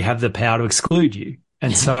they have the power to exclude you.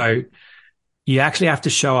 And so you actually have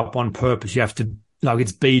to show up on purpose. You have to,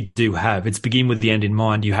 it's be, do, have. It's begin with the end in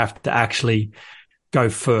mind. You have to actually go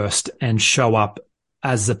first and show up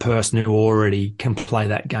as the person who already can play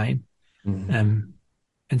that game. Mm-hmm.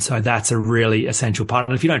 And so that's a really essential part.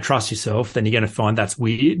 And if you don't trust yourself, then you're going to find that's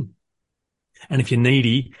weird. And if you're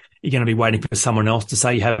needy, you're going to be waiting for someone else to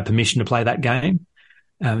say you have permission to play that game.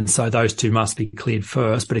 And so those two must be cleared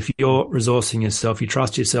first. But if you're resourcing yourself, you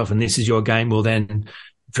trust yourself, and this is your game, well, then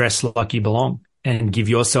dress like you belong and give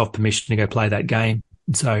yourself permission to go play that game.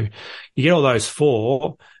 And so you get all those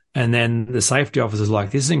four, and then the safety officer's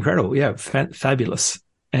like, this is incredible. Yeah, fabulous.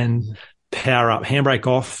 And power up, handbrake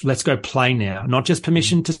off. Let's go play now. Not just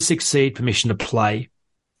permission to succeed, permission to play.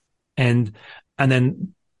 And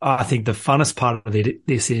then I think the funnest part of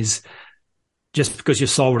this is just because you're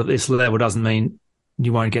solved at this level doesn't mean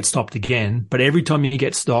you won't get stopped again. But every time you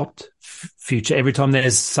get stopped, every time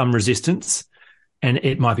there's some resistance, and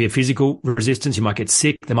it might be a physical resistance, you might get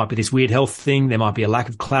sick, there might be this weird health thing, there might be a lack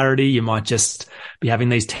of clarity, you might just be having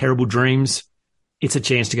these terrible dreams. It's a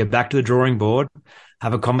chance to go back to the drawing board,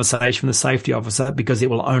 have a conversation with the safety officer, because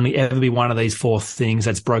it will only ever be one of these four things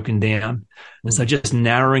that's broken down. Mm-hmm. And so just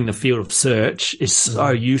narrowing the field of search is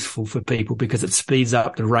so useful for people, because it speeds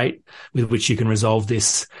up the rate with which you can resolve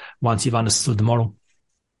this once you've understood the model.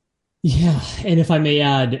 Yeah. And if I may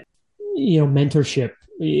add, mentorship,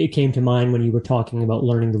 it came to mind when you were talking about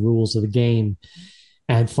learning the rules of the game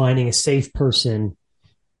and finding a safe person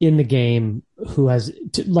in the game who has,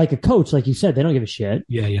 like a coach, like you said, they don't give a shit.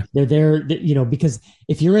 Yeah. They're there, because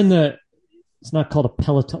if you're in it's not called a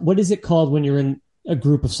peloton. What is it called when you're in a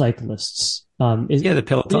group of cyclists? The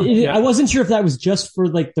peloton. I wasn't sure if that was just for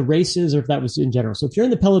like the races or if that was in general. So if you're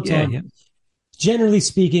in the peloton, generally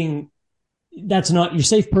speaking, that's not, your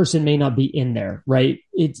safe person may not be in there, right?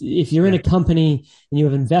 If you're in a company and you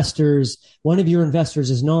have investors, one of your investors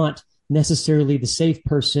is not necessarily the safe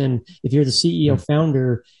person if you're the CEO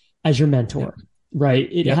founder as your mentor, right?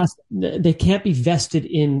 They can't be vested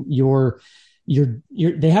in your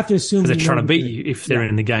they have to assume they're trying to beat you if they're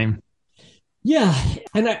in the game. Yeah.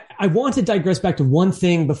 And I want to digress back to one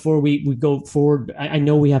thing before we go forward. I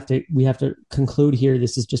know we have to conclude here.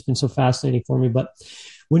 This has just been so fascinating for me. But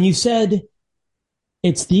when you said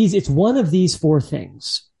it's one of these four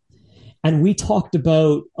things, and we talked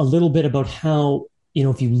about a little bit about how,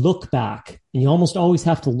 if you look back, and you almost always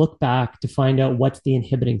have to look back to find out what's the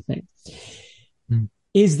inhibiting thing.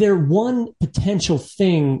 Is there one potential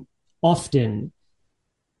thing often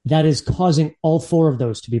that is causing all four of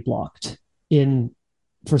those to be blocked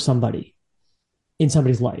for somebody in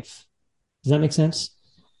somebody's life? Does that make sense?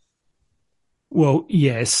 Well,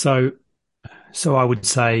 yes. So I would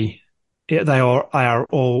say they are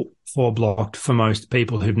all four blocked for most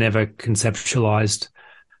people who've never conceptualized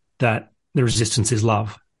that the resistance is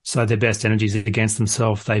love. So their best energy is against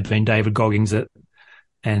themselves. They've been David Goggins it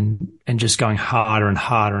and just going harder and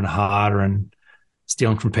harder and harder and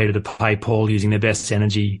stealing from Peter to pay Paul, using their best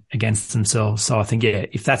energy against themselves. So I think,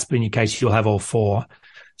 if that's been your case, you'll have all four.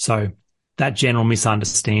 So that general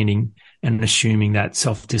misunderstanding and assuming that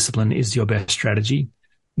self-discipline is your best strategy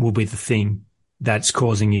will be the thing that's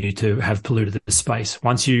causing you to have polluted the space.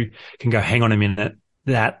 Once you can go, hang on a minute,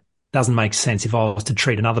 that doesn't make sense. If I was to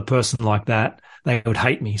treat another person like that, they would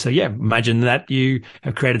hate me. So yeah, imagine that you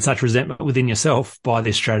have created such resentment within yourself by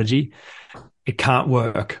this strategy. It can't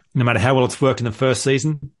work. No matter how well it's worked in the first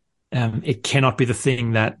season, it cannot be the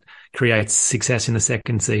thing that creates success in the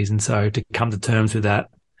second season. So to come to terms with that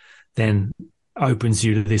then opens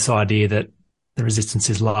you to this idea that the resistance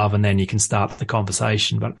is love, and then you can start the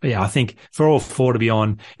conversation. But yeah, I think for all four to be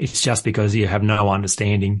on, it's just because you have no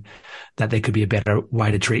understanding that there could be a better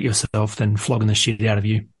way to treat yourself than flogging the shit out of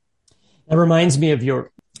you. That reminds me of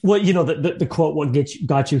your, well, you know, the quote, what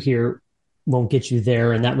got you here won't get you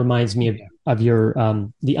there. And that reminds me of your,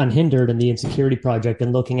 the Unhindered and the Insecurity Project,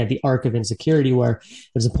 and looking at the arc of insecurity, where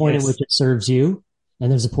there's a point in which it serves you, and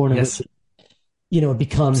there's a point in which it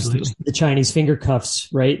becomes the Chinese finger cuffs,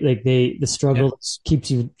 right? Like the struggle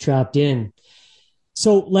keeps you trapped in.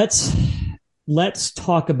 So let's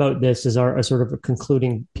talk about this as our sort of a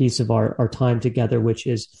concluding piece of our time together, which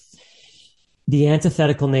is the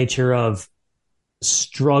antithetical nature of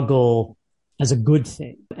struggle as a good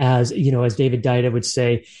thing. As David Deida would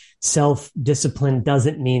say, self-discipline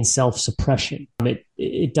doesn't mean self-suppression.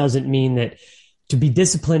 It doesn't mean that to be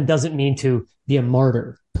disciplined doesn't mean to be a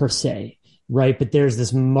martyr per se. Right. But there's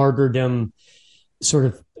this martyrdom, sort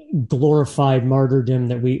of glorified martyrdom,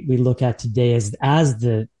 that we look at today as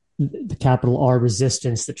the capital R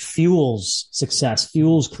resistance that fuels success,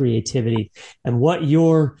 fuels creativity. And what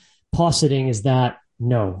you're positing is that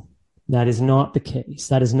no, that is not the case.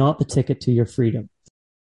 That is not the ticket to your freedom.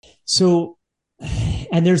 So,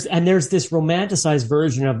 and there's this romanticized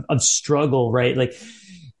version of struggle, right? Like,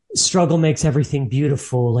 struggle makes everything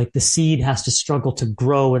beautiful. Like, the seed has to struggle to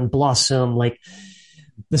grow and blossom, like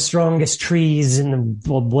the strongest trees and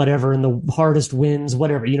the whatever, and the hardest winds,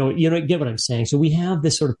 whatever, you get what I'm saying. So we have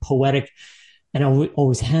this sort of poetic, and I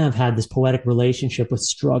always have had this poetic relationship with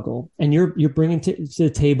struggle, and you're bringing to the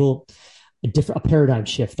table a paradigm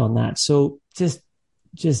shift on that. So just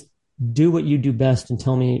do what you do best, and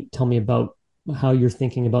tell me about how you're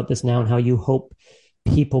thinking about this now, and how you hope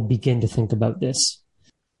people begin to think about this.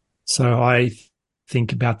 So I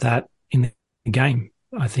think about that in the game.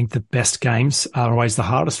 I think the best games are always the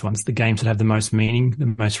hardest ones. The games that have the most meaning, the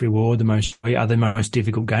most reward, the most joy are the most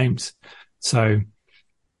difficult games. So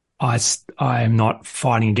I am not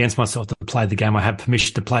fighting against myself to play the game. I have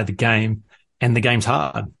permission to play the game, and the game's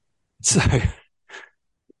hard. So,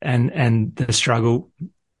 and the struggle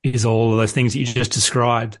is all of those things that you just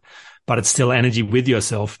described, but it's still energy with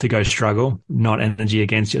yourself to go struggle, not energy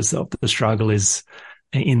against yourself. The struggle is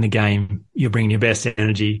in the game. You're bringing your best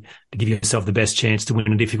energy to give yourself the best chance to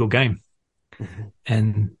win a difficult game. Mm-hmm.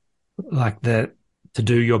 And like that, to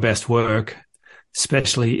do your best work,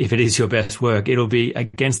 especially if it is your best work, it'll be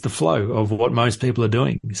against the flow of what most people are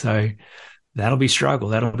doing. So that'll be struggle.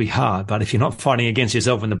 That'll be hard. But if you're not fighting against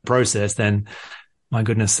yourself in the process, then my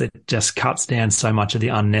goodness, it just cuts down so much of the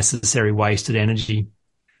unnecessary wasted energy.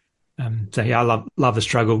 So yeah, I love the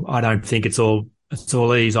struggle. I don't think it's all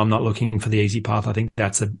ease. I'm not looking for the easy path. I think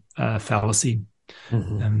that's a fallacy.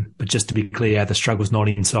 Mm-hmm. But just to be clear, the struggle's not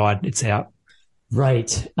inside, it's out.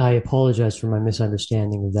 Right. I apologize for my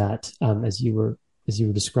misunderstanding of that as you were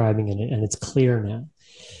describing it, and it's clear now.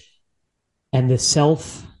 And the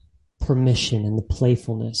self-permission and the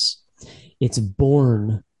playfulness, it's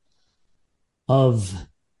born of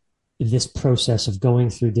this process of going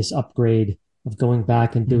through this upgrade, of going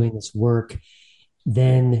back and doing this work.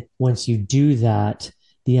 Then once you do that,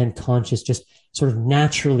 the unconscious just sort of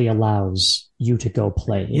naturally allows you to go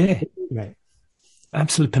play. Yeah. Right.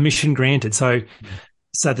 Absolute permission granted. So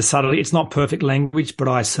the subtlety, it's not perfect language, but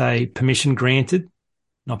I say permission granted,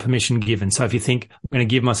 not permission given. So if you think I'm going to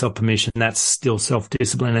give myself permission, that's still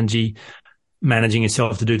self-discipline, energy, managing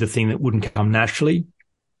yourself to do the thing that wouldn't come naturally.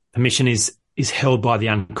 Permission is held by the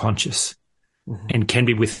unconscious and can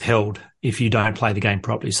be withheld if you don't play the game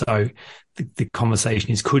properly. So the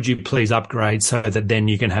conversation is, could you please upgrade so that then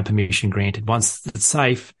you can have permission granted? Once it's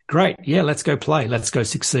safe, great. Yeah, let's go play. Let's go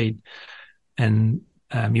succeed. And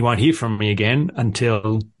you won't hear from me again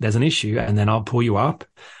until there's an issue, and then I'll pull you up.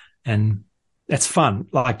 And that's fun.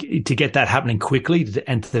 Like, to get that happening quickly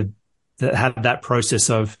and to have that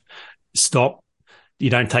process of stop.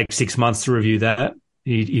 You don't take 6 months to review that.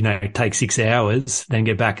 You take 6 hours, then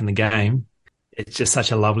get back in the game. It's just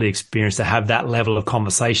such a lovely experience to have that level of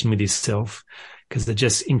conversation with yourself, because it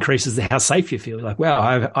just increases how safe you feel. Like,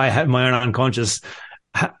 wow, I have my own unconscious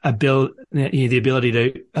the ability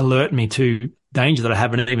to alert me to danger that I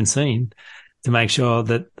haven't even seen. to make sure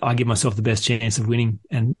that I give myself the best chance of winning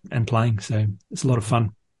and playing. So it's a lot of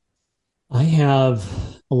fun. I have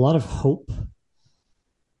a lot of hope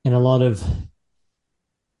and a lot of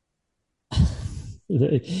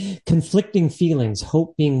conflicting feelings,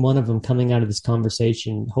 hope being one of them coming out of this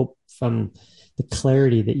conversation, hope from the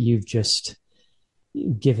clarity that you've just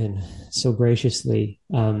given so graciously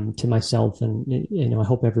to myself, and I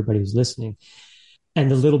hope everybody who's listening, and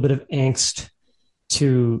a little bit of angst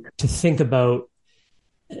to think about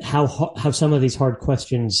how some of these hard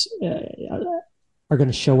questions are going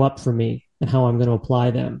to show up for me and how I'm going to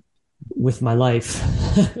apply them with my life.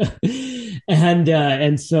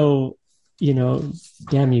 And so,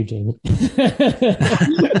 damn you, Jaemin.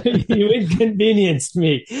 You inconvenienced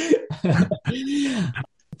me.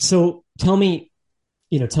 So tell me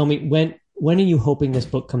when are you hoping this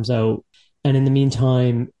book comes out? And in the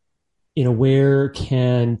meantime, where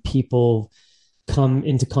can people come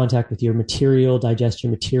into contact with your material, digest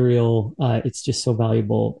your material? It's just so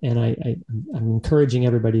valuable, and I'm encouraging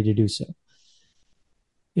everybody to do so.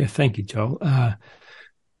 Yeah, thank you, Joel.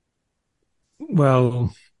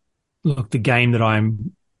 Well, look, the game that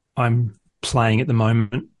I'm playing at the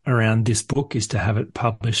moment around this book is to have it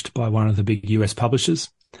published by one of the big US publishers,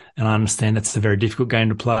 and I understand that's a very difficult game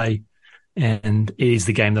to play, and it is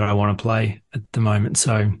the game that I want to play at the moment.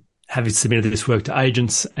 So, having submitted this work to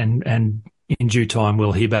agents, and in due time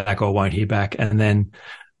we'll hear back or won't hear back, and then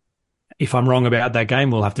if I'm wrong about that game,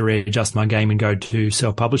 we'll have to readjust my game and go to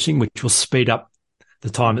self-publishing, which will speed up the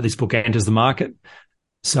time that this book enters the market.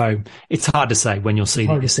 So it's hard to say when you'll see this.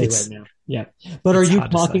 Hard to say right now. Yeah. But are you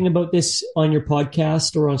talking about this on your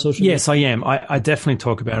podcast or on social media? Yes, I am. I definitely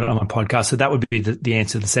talk about it on my podcast. So that would be the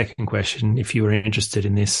answer to the second question. If you were interested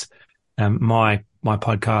in this, my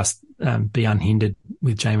podcast, Be Unhindered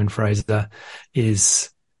with Jaemin Frazer,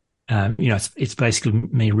 is, it's basically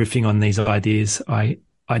me riffing on these ideas. I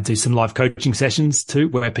do some live coaching sessions too,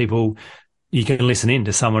 where you can listen in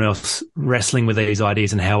to someone else wrestling with these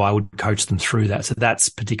ideas and how I would coach them through that. So that's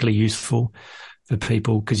particularly useful for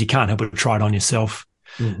people because you can't help but try it on yourself.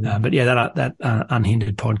 Mm-hmm. But yeah, that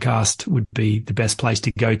Unhindered podcast would be the best place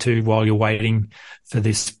to go to while you're waiting for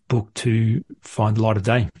this book to find the light of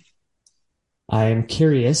day. I am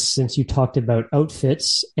curious, since you talked about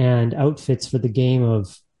outfits for the game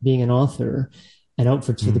of being an author and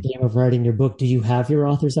outfits for the game of writing your book, do you have your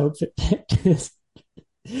author's outfit picked?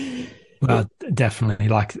 Well, definitely.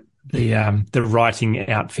 Like the writing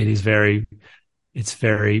outfit is very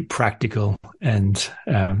practical and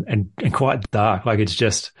quite dark. Like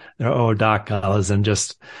they're all dark colors and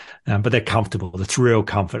but they're comfortable. It's real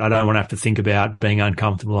comfort. I don't want to have to think about being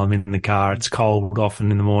uncomfortable. I'm in the car. It's cold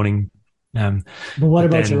often in the morning. But what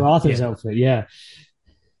about your author's outfit? Yeah,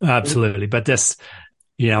 absolutely. But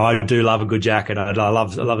I do love a good jacket. I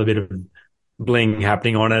love a bit of bling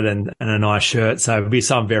happening on it and a nice shirt. So it would be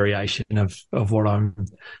some variation of what I'm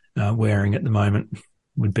wearing at the moment.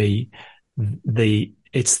 Would be the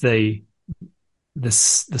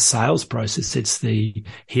sales process. It's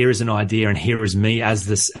here is an idea and here is me as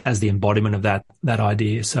the embodiment of that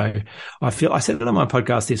idea. So I said it on my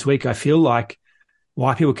podcast this week. I feel like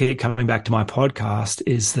why people keep coming back to my podcast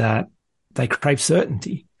is that they crave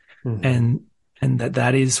certainty. Mm-hmm. And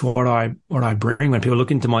that is what I bring. When people look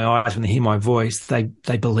into my eyes, when they hear my voice, they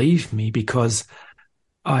believe me because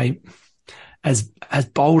as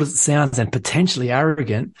bold as it sounds and potentially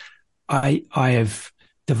arrogant, I have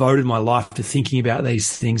devoted my life to thinking about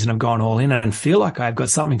these things and I've gone all in and feel like I've got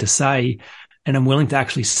something to say and I'm willing to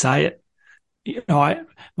actually say it.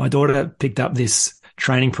 My daughter picked up this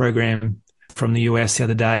training program from the US the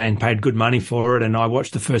other day and paid good money for it. And I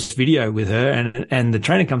watched the first video with her and the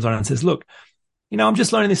trainer comes on and says, look, I'm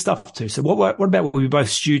just learning this stuff too. So what about we're both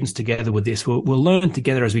students together with this? We'll learn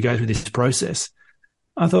together as we go through this process.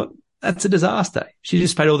 I thought that's a disaster. She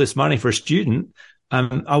just paid all this money for a student.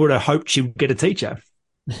 I would have hoped she would get a teacher.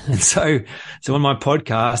 And so on my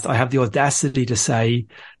podcast, I have the audacity to say,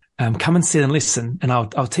 come and sit and listen and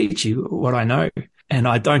I'll teach you what I know. And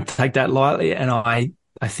I don't take that lightly. And I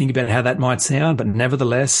think about how that might sound, but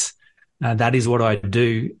nevertheless, that is what I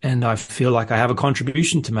do. And I feel like I have a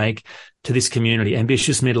contribution to make to this community,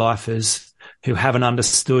 ambitious midlifers who haven't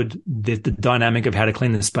understood the dynamic of how to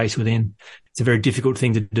clean the space within. It's a very difficult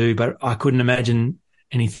thing to do, but I couldn't imagine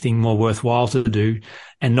anything more worthwhile to do.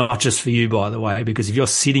 And not just for you, by the way, because if you're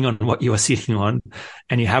sitting on what you are sitting on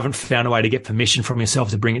and you haven't found a way to get permission from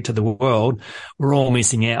yourself to bring it to the world, we're all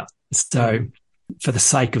missing out. So for the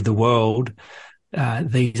sake of the world,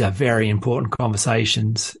 these are very important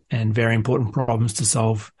conversations and very important problems to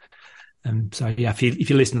solve. So yeah, if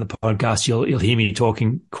you listen to the podcast, you'll hear me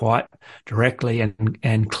talking quite directly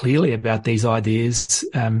and clearly about these ideas,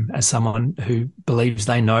 as someone who believes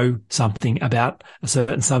they know something about a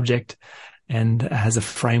certain subject and has a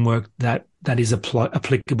framework that is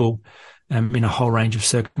applicable in a whole range of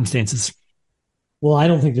circumstances. Well, I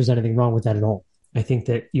don't think there's anything wrong with that at all. I think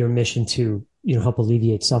that your mission to help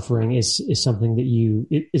alleviate suffering is something that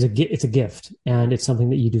it's a gift, and it's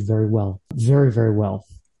something that you do very well, very very well.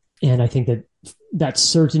 And I think that that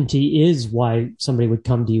certainty is why somebody would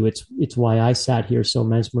come to you. It's why I sat here so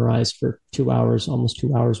mesmerized for 2 hours, almost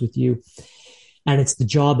 2 hours with you. And it's the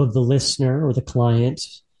job of the listener or the client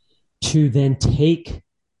to then take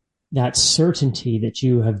that certainty that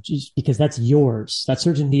you have, just because that's yours. That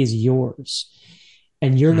certainty is yours.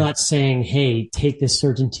 And you're not saying, hey, take this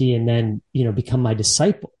certainty and then, become my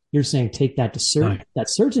disciple. You're saying take that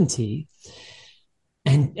certainty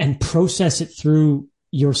and process it through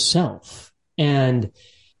yourself. And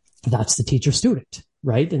that's the teacher student,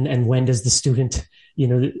 right? And when does the student,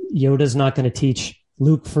 Yoda's not going to teach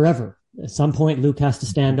Luke forever. At some point, Luke has to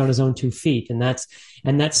stand on his own 2 feet. And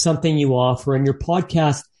that's something you offer. And your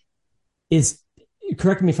podcast is,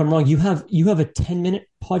 correct me if I'm wrong, you have a 10-minute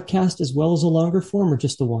podcast as well as a longer form, or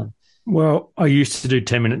just the one? Well, I used to do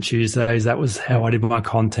 10-minute Tuesdays. That was how I did my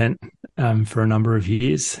content for a number of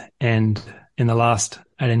years. And in the last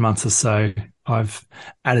 18 months or so, I've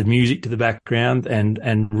added music to the background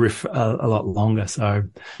and riff a lot longer. So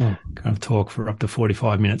kind of talk for up to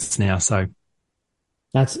 45 minutes now. So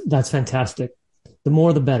that's fantastic. The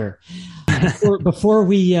more, the better. Before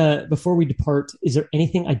we depart, is there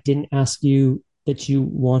anything I didn't ask you that you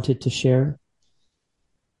wanted to share?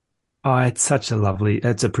 Oh, it's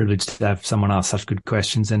a privilege to have someone ask such good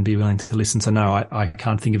questions and be willing to listen. So no, I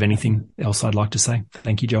can't think of anything else I'd like to say.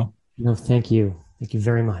 Thank you, Joel. No, thank you. Thank you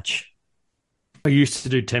very much. I used to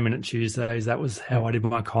do 10-minute Tuesdays. That was how I did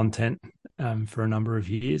my content for a number of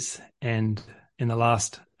years. And in the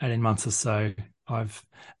last 18 months or so, I've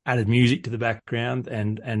added music to the background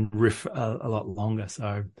and riff a lot longer.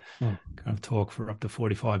 So kind of talk for up to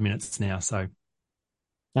 45 minutes now. So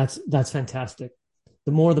that's fantastic.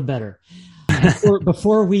 The more, the better.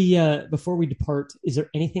 Before we depart, is there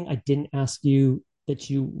anything I didn't ask you that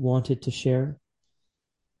you wanted to share?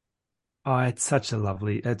 Oh, it's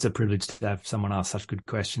a privilege to have someone ask such good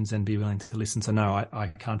questions and be willing to listen. So no, I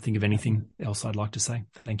can't think of anything else I'd like to say.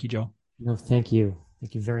 Thank you, Joel. No, thank you.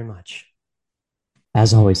 Thank you very much.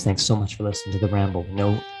 As always, thanks so much for listening to The Ramble. We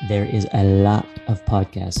know there is a lot of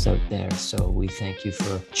podcasts out there, so we thank you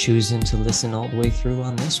for choosing to listen all the way through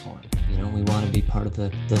on this one. We want to be part of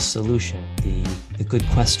the solution, the good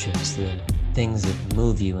questions, the things that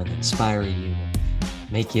move you and inspire you,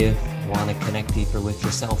 make you want to connect deeper with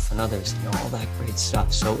yourself and others, all that great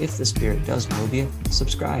stuff. So if the Spirit does move you,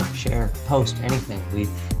 subscribe, share, post, anything. We'd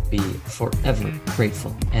be forever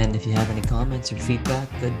grateful. And if you have any comments or feedback,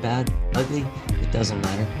 good, bad, ugly, it doesn't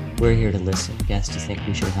matter. We're here to listen. Guests you think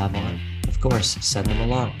we should have on, of course, send them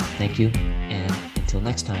along. Thank you, and until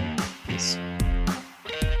next time, peace.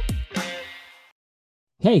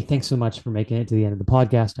 Hey, thanks so much for making it to the end of the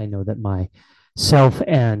podcast. I know that myself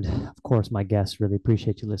and, of course, my guests really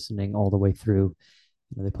appreciate you listening all the way through.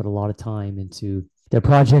 They put a lot of time into their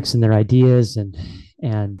projects and their ideas, and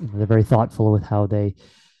they're very thoughtful with how they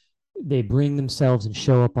bring themselves and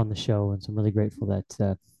show up on the show. And so I'm really grateful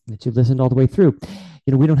that you've listened all the way through.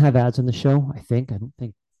 We don't have ads on the show. I don't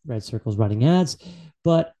think Red Circle's running ads,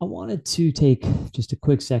 but I wanted to take just a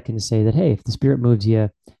quick second to say that, hey, if the Spirit moves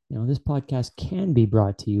you, this podcast can be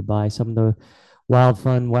brought to you by some of the wild,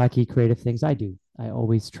 fun, wacky, creative things I do. I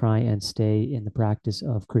always try and stay in the practice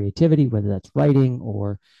of creativity, whether that's writing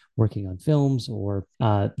or working on films or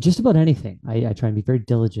just about anything. I try and be very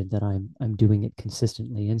diligent that I'm doing it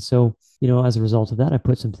consistently. And so, as a result of that, I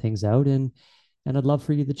put some things out, and I'd love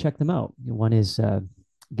for you to check them out. One is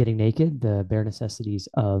Getting Naked, the Bare Necessities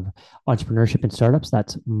of Entrepreneurship and Startups.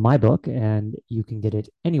 That's my book, and you can get it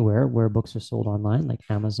anywhere where books are sold online, like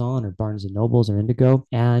Amazon or Barnes and Nobles or Indigo.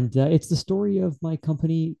 And it's the story of my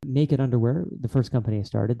company, Naked Underwear, the first company I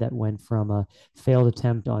started that went from a failed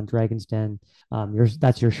attempt on Dragon's Den,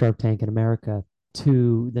 that's your Shark Tank in America,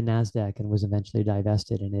 to the NASDAQ, and was eventually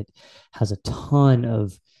divested. And it has a ton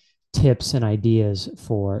of tips and ideas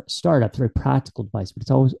for startups, very practical advice, but it's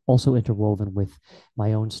always also interwoven with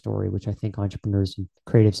my own story, which I think entrepreneurs and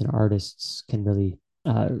creatives and artists can really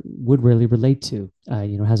would really relate to.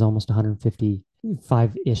 Has almost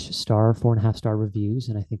 155-ish star, 4.5 star reviews.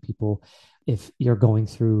 And I think people, if you're going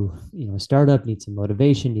through, a startup, need some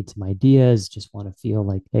motivation, need some ideas, just want to feel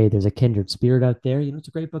like, hey, there's a kindred spirit out there, it's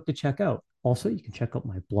a great book to check out. Also, you can check out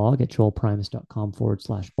my blog at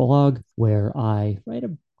joelprimus.com/blog, where I write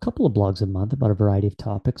a couple of blogs a month about a variety of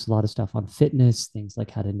topics, a lot of stuff on fitness, things like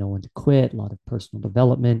how to know when to quit, a lot of personal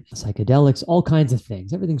development, psychedelics, all kinds of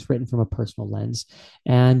things. Everything's written from a personal lens.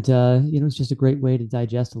 And, it's just a great way to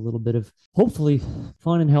digest a little bit of hopefully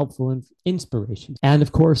fun and helpful inspiration. And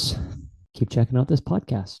of course, keep checking out this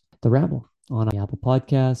podcast, The Ramble, on Apple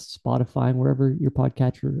Podcasts, Spotify, and wherever your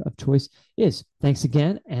podcatcher of choice is. Thanks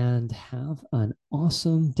again, and have an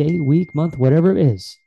awesome day, week, month, whatever it is.